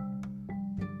down.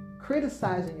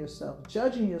 Criticizing yourself,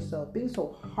 judging yourself, being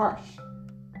so harsh.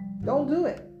 Don't do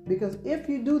it. Because if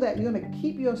you do that, you're going to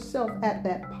keep yourself at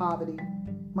that poverty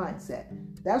mindset.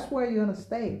 That's where you're going to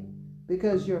stay.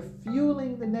 Because you're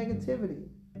fueling the negativity.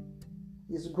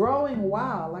 It's growing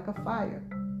wild like a fire.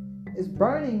 It's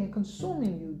burning and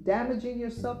consuming you, damaging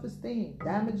your self-esteem,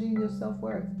 damaging your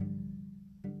self-worth.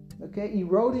 Okay,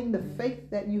 eroding the faith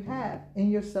that you have in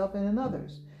yourself and in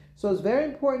others. So it's very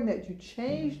important that you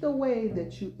change the way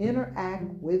that you interact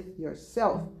with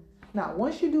yourself. Now,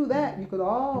 once you do that, you could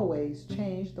always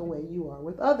change the way you are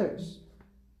with others.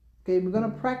 Okay, we're going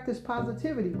to practice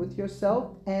positivity with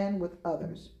yourself and with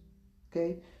others.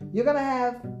 Okay, you're going to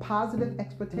have positive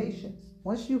expectations.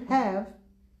 Once you have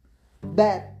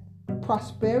that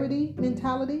prosperity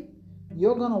mentality,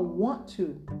 you're going to want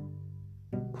to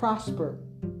prosper.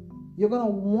 You're going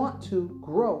to want to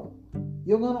grow.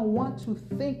 You're going to want to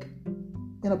think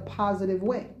in a positive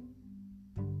way.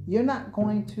 You're not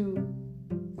going to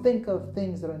think of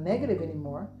things that are negative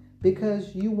anymore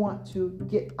because you want to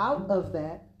get out of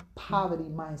that poverty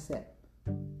mindset.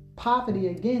 Poverty,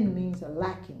 again, means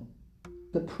lacking,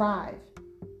 deprived.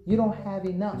 You don't have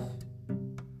enough.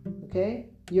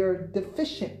 Okay? You're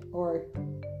deficient, or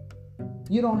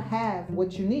you don't have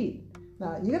what you need.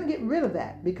 Now, you're going to get rid of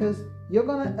that because you're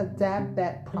going to adapt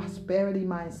that prosperity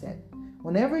mindset.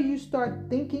 Whenever you start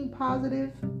thinking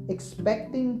positive,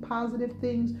 expecting positive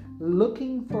things,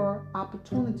 looking for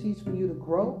opportunities for you to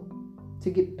grow,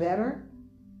 to get better,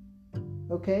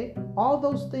 okay, all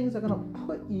those things are going to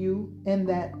put you in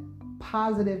that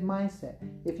positive mindset.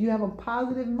 If you have a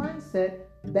positive mindset,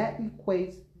 that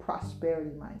equates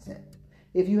prosperity mindset.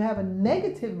 If you have a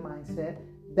negative mindset,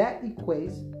 that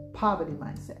equates poverty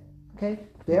mindset. Okay,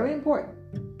 very important.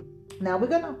 Now we're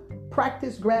going to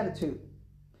practice gratitude.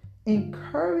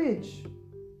 Encourage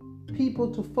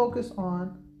people to focus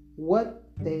on what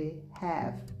they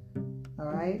have. All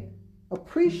right,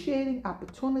 appreciating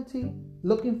opportunity,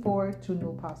 looking forward to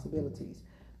new possibilities.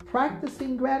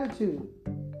 Practicing gratitude.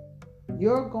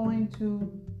 You're going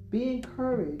to be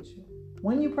encouraged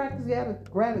when you practice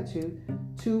gratitude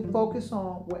to focus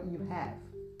on what you have.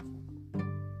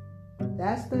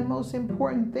 That's the most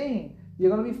important thing. You're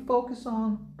going to be focused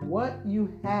on what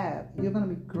you have. You're going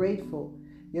to be grateful.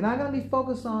 You're not going to be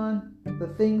focused on the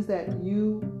things that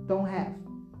you don't have,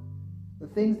 the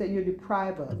things that you're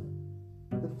deprived of,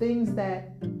 the things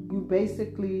that you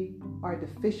basically are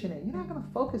deficient in. You're not going to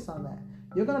focus on that.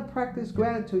 You're going to practice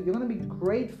gratitude. You're going to be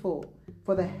grateful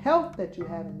for the health that you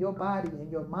have in your body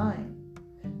and your mind.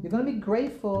 You're going to be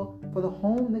grateful for the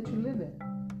home that you live in.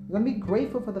 You're going to be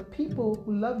grateful for the people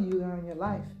who love you that are in your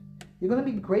life. You're going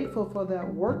to be grateful for the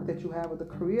work that you have or the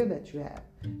career that you have.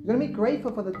 You're going to be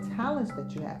grateful for the talents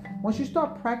that you have. Once you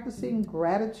start practicing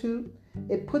gratitude,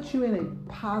 it puts you in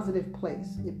a positive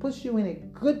place. It puts you in a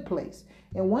good place.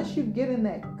 And once you get in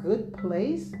that good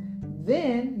place,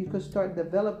 then you can start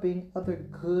developing other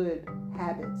good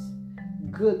habits,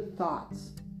 good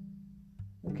thoughts.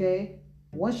 Okay?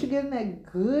 Once you get in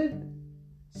that good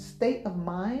state of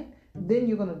mind, then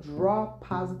you're going to draw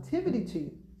positivity to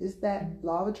you. It's that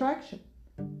law of attraction.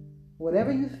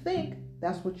 Whatever you think,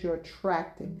 that's what you're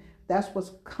attracting. That's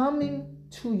what's coming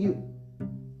to you.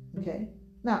 Okay?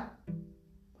 Now,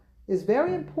 it's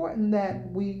very important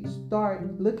that we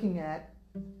start looking at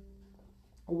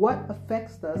what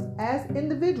affects us as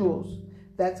individuals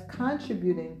that's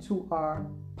contributing to our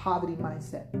poverty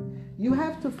mindset. You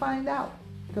have to find out,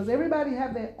 because everybody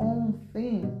have their own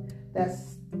thing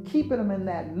that's keeping them in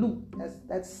that loop,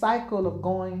 that cycle of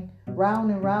going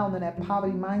round and round in that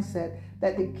poverty mindset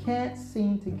that they can't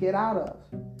seem to get out of.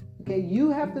 Okay,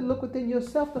 you have to look within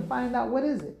yourself to find out, what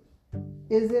is it?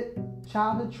 Is it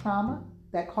childhood trauma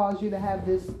that caused you to have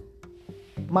this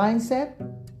mindset?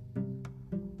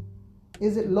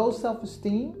 Is it low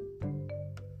self-esteem?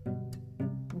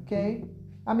 Okay,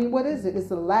 I mean, what is it?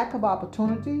 It's a lack of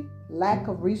opportunity, lack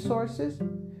of resources.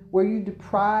 Were you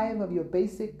deprived of your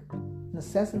basic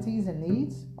necessities and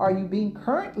needs? Are you being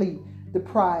currently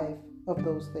deprived of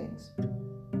those things?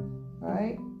 All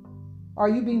right? Are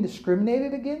you being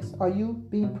discriminated against? Are you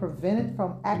being prevented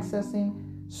from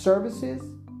accessing services,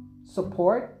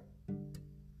 support,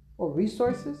 or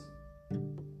resources?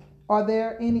 Are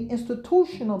there any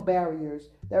institutional barriers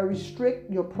that restrict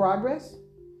your progress?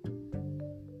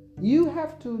 You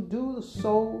have to do the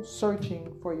soul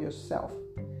searching for yourself.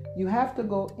 You have to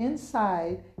go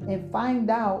inside and find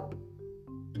out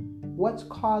what's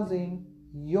causing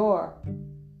your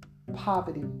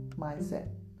poverty mindset.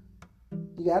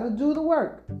 You got to do the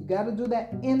work. You got to do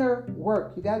that inner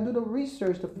work. You got to do the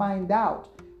research to find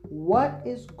out what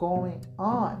is going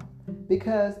on,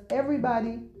 because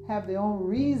everybody have their own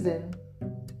reason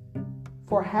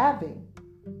for having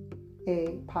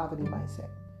a poverty mindset.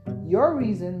 Your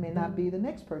reason may not be the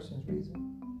next person's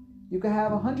reason. You could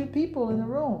have 100 people in the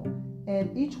room,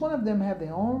 and each one of them have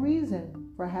their own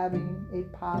reason for having a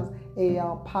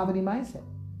poverty mindset.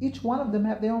 Each one of them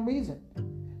have their own reason.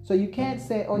 So you can't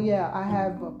say, oh yeah, I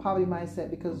have a poverty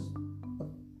mindset because of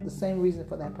the same reason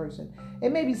for that person.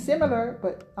 It may be similar,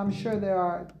 but I'm sure there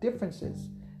are differences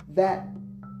that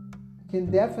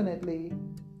can definitely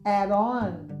add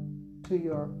on to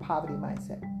your poverty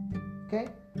mindset. Okay?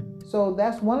 So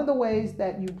that's one of the ways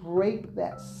that you break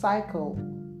that cycle,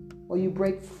 or you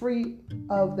break free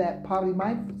of that poverty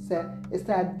mindset, is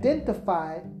to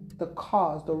identify the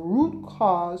cause, the root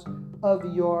cause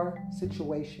of your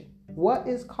situation. What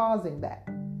is causing that?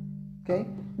 Okay?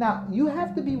 Now, you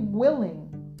have to be willing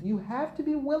You have to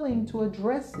be willing to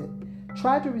address it.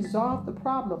 Try to resolve the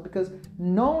problem, because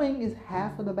knowing is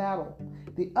half of the battle.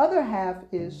 The other half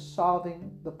is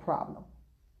solving the problem.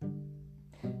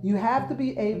 You have to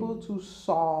be able to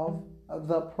solve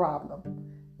the problem.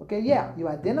 Okay, yeah, you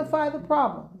identify the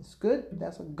problem. It's good.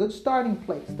 That's a good starting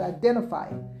place to identify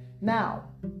it. Now,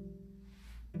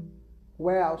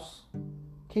 where else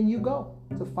can you go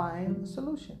to find a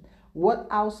solution? What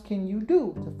else can you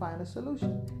do to find a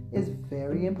solution? It's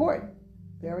very important.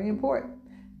 Very important.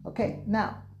 Okay,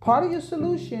 now, part of your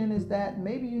solution is that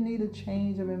maybe you need a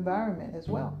change of environment as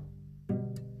well.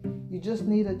 You just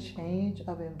need a change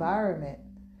of environment.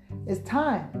 It's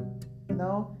time,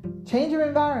 change your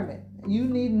environment. You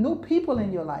need new people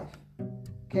in your life.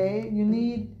 Okay, you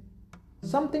need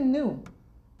something new.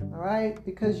 All right,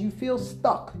 because you feel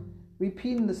stuck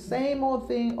repeating the same old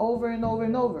thing over and over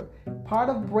and over. Part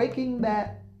of breaking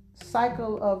that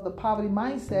cycle of the poverty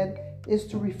mindset is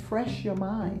to refresh your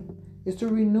mind, is to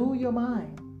renew your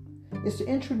mind, is to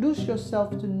introduce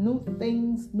yourself to new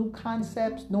things, new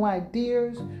concepts, new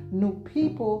ideas, new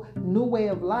people, new way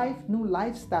of life, new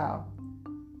lifestyle.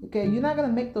 Okay, you're not going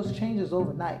to make those changes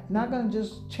overnight. You're not going to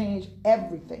just change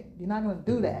everything. You're not going to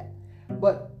do that.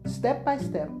 But step by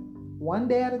step, one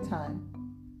day at a time,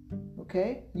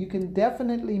 okay, you can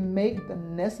definitely make the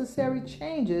necessary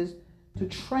changes to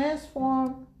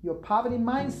transform your poverty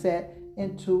mindset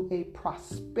into a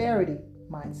prosperity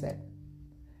mindset.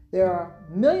 There are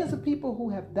millions of people who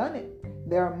have done it.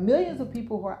 There are millions of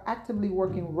people who are actively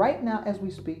working right now as we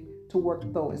speak to work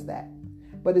towards that.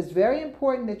 But it's very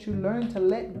important that you learn to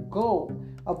let go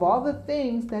of all the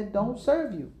things that don't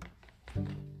serve you.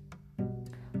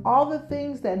 All the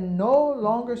things that no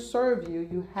longer serve you,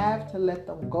 you have to let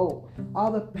them go.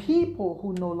 All the people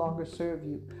who no longer serve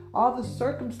you. All the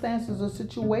circumstances or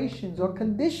situations or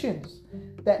conditions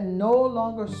that no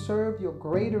longer serve your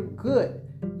greater good,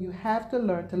 you have to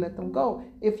learn to let them go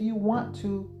if you want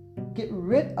to get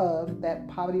rid of that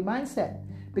poverty mindset.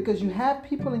 Because you have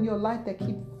people in your life that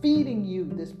keep feeding you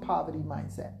this poverty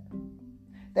mindset,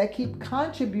 that keep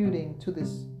contributing to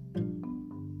this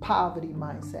poverty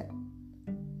mindset,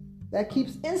 that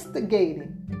keeps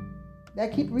instigating,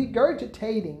 that keep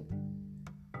regurgitating,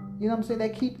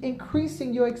 that keep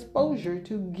increasing your exposure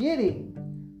to getting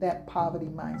that poverty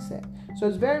mindset. So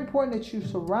it's very important that you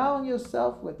surround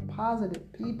yourself with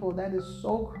positive people. That is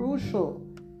so crucial.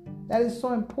 That is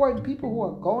so important. People who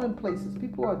are going places,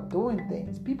 people who are doing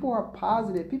things, people who are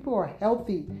positive, people who are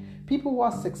healthy, people who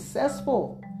are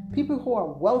successful, people who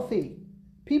are wealthy,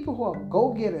 people who are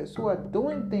go-getters, who are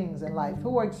doing things in life,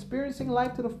 who are experiencing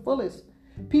life to the fullest,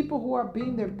 people who are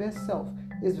being their best self.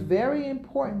 It's very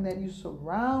important that you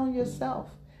surround yourself.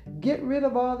 Get rid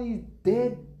of all these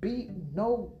deadbeat,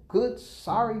 no good,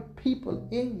 sorry people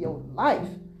in your life.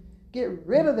 Get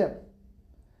rid of them.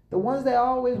 The ones that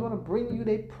always want to bring you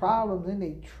their problems and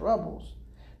their troubles.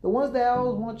 The ones that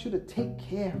always want you to take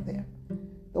care of them.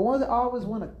 The ones that always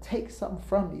want to take something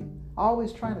from you.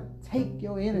 Always trying to take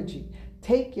your energy.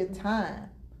 Take your time.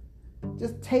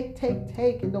 Just take,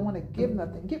 and don't want to give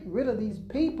nothing. Get rid of these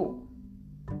people.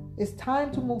 It's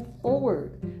time to move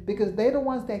forward, because they're the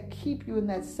ones that keep you in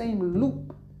that same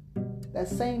loop, that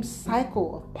same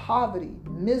cycle of poverty,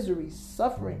 misery,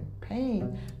 suffering,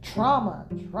 pain, trauma.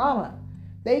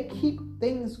 They keep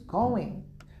things going.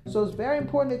 So it's very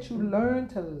important that you learn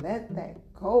to let that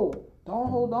go. Don't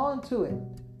hold on to it.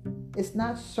 It's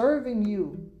not serving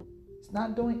you. It's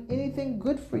not doing anything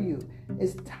good for you.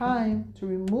 It's time to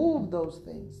remove those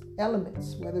things,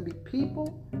 elements, whether it be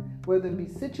people, whether it be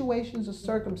situations or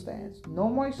circumstance. No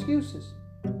more excuses.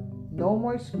 No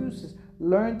more excuses.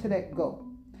 Learn to let go.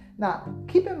 Now,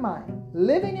 keep in mind,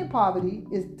 living in poverty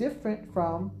is different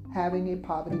from having a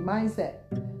poverty mindset.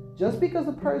 Just because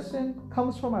a person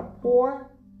comes from a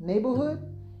poor neighborhood,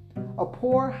 a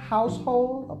poor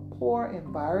household, a poor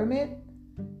environment,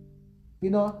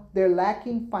 they're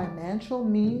lacking financial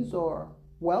means or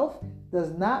wealth,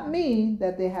 does not mean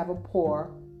that they have a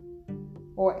poor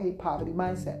or a poverty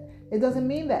mindset. It doesn't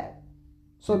mean that.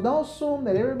 So don't assume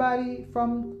that everybody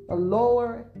from a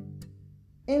lower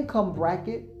income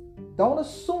bracket, don't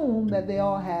assume that they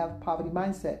all have poverty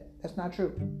mindset. That's not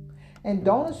true. And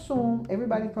don't assume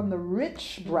everybody from the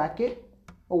rich bracket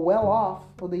or well off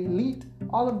or the elite,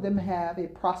 all of them have a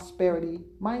prosperity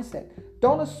mindset.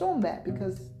 Don't assume that,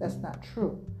 because that's not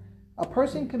true. A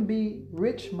person can be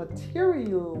rich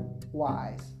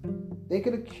material-wise. They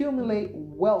could accumulate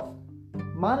wealth,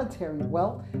 monetary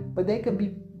wealth, but they could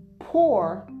be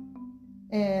poor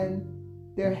in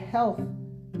their health,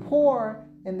 poor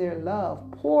in their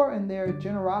love, poor in their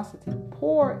generosity,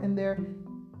 poor in their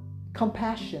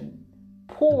compassion,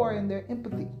 poor in their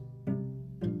empathy.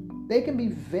 They can be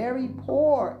very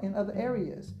poor in other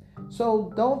areas.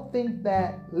 So don't think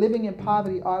that living in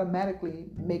poverty automatically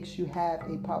makes you have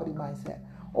a poverty mindset,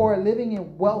 or living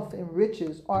in wealth and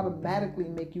riches automatically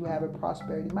make you have a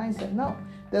prosperity mindset. No,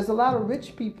 there's a lot of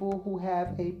rich people who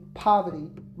have a poverty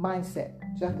mindset.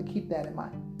 You have to keep that in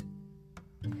mind.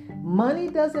 Money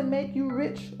doesn't make you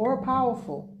rich or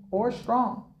powerful or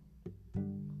strong.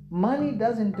 Money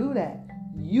doesn't do that.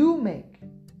 You make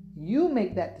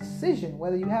that decision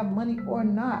whether you have money or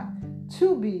not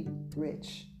to be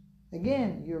rich.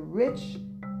 Again, you're rich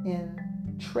in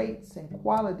traits and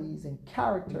qualities and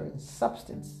character and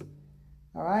substance.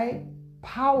 All right?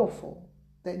 Powerful,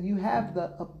 that you have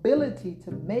the ability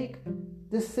to make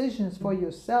decisions for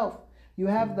yourself. You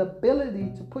have the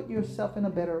ability to put yourself in a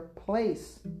better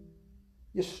place.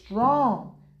 You're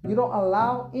strong. You don't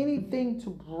allow anything to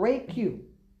break you.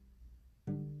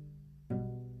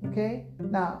 Okay?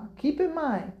 Now, keep in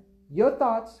mind, your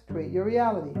thoughts create your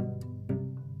reality.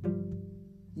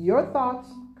 Your thoughts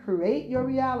create your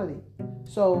reality.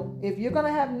 So if you're going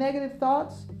to have negative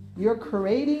thoughts, you're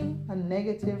creating a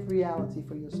negative reality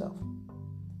for yourself.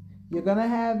 You're going to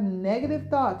have negative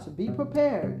thoughts. Be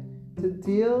prepared to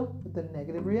deal with the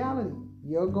negative reality.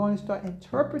 You're going to start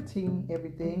interpreting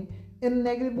everything in a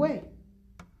negative way.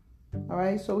 All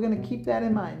right, so we're going to keep that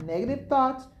in mind. Negative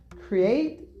thoughts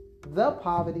create the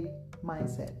poverty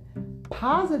mindset.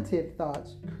 Positive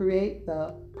thoughts create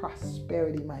the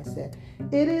prosperity mindset.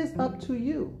 It is up to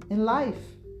you in life.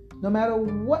 No matter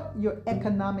what your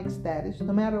economic status,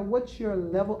 no matter what your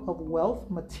level of wealth,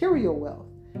 material wealth,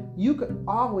 you could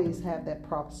always have that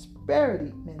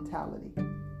prosperity mentality.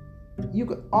 You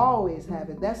could always have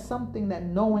it. That's something that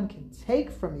no one can take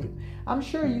from you. I'm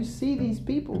sure you see these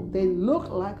people. They look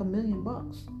like $1 million.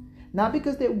 Not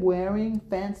because they're wearing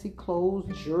fancy clothes,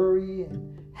 jewelry,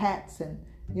 and hats, and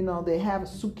they have a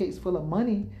suitcase full of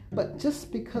money, but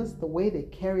just because the way they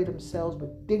carry themselves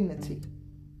with dignity,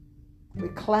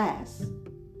 with class.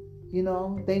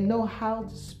 They know how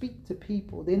to speak to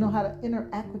people. They know how to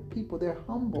interact with people. They're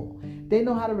humble. They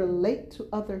know how to relate to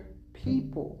other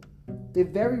people. They're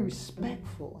very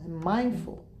respectful and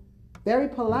mindful, very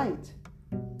polite.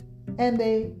 And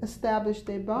they establish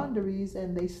their boundaries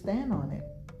and they stand on it.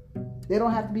 They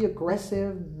don't have to be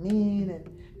aggressive, mean, and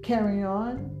carry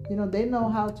on. They know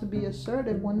how to be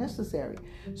assertive when necessary.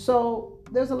 So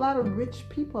there's a lot of rich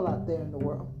people out there in the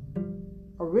world.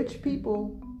 Rich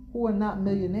people who are not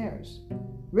millionaires.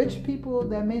 Rich people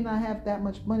that may not have that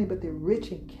much money, but they're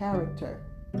rich in character.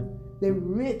 They're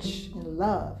rich in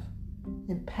love,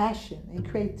 in passion, in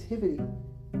creativity.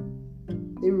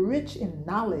 They're rich in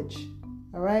knowledge.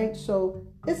 All right? So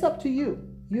it's up to you.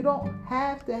 You don't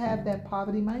have to have that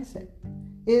poverty mindset.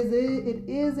 It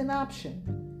is an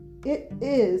option. It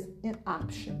is an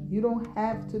option. You don't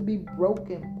have to be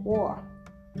broke and poor.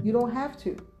 You don't have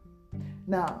to.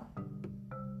 Now,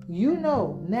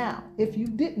 now, if you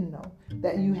didn't know,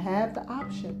 that you have the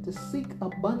option to seek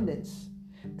abundance,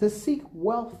 to seek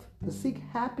wealth, to seek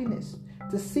happiness,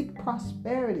 to seek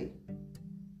prosperity.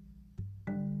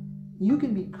 You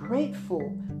can be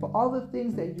grateful for all the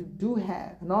things that you do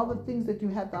have and all the things that you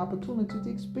have the opportunity to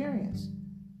experience.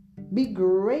 Be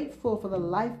grateful for the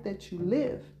life that you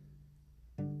live,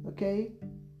 okay?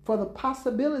 For the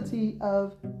possibility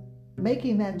of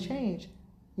making that change.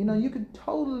 You can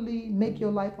totally make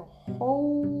your life a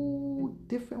whole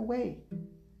different way.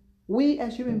 We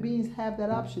as human beings have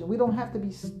that option. We don't have to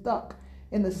be stuck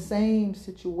in the same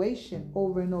situation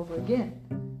over and over again.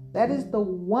 That is the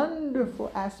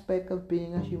wonderful aspect of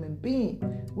being a human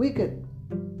being. We could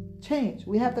change.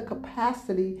 We have the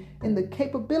capacity and the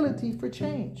capability for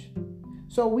change.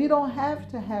 So we don't have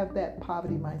to have that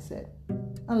poverty mindset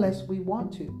unless we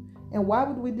want to. And why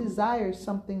would we desire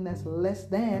something that's less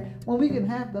than when we can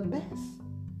have the best?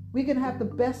 We can have the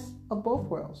best of both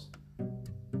worlds.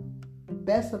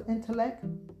 Best of intellect,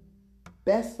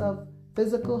 best of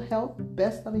physical health,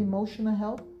 best of emotional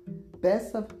health,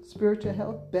 best of spiritual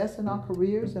health, best in our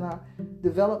careers and our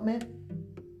development,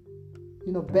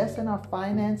 best in our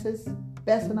finances,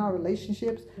 best in our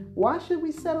relationships. Why should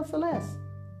we settle for less?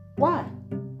 Why?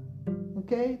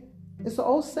 Okay? It's an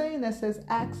old saying that says,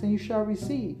 ask and you shall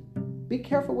receive. Be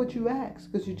careful what you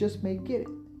ask, because you just may get it.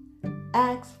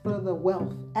 Ask for the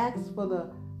wealth. Ask for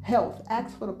the health.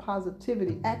 Ask for the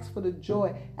positivity. Ask for the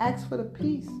joy. Ask for the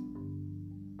peace.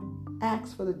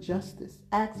 Ask for the justice.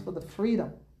 Ask for the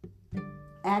freedom.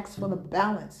 Ask for the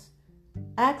balance.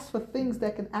 Ask for things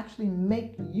that can actually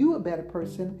make you a better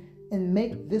person and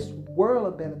make this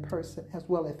world a better person as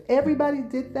well. If everybody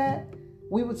did that,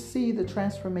 we would see the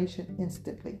transformation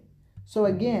instantly. So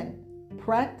again,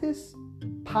 practice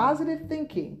positive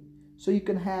thinking so you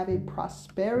can have a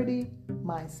prosperity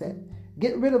mindset.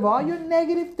 Get rid of all your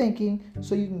negative thinking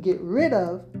so you can get rid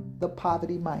of the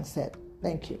poverty mindset.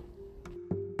 Thank you.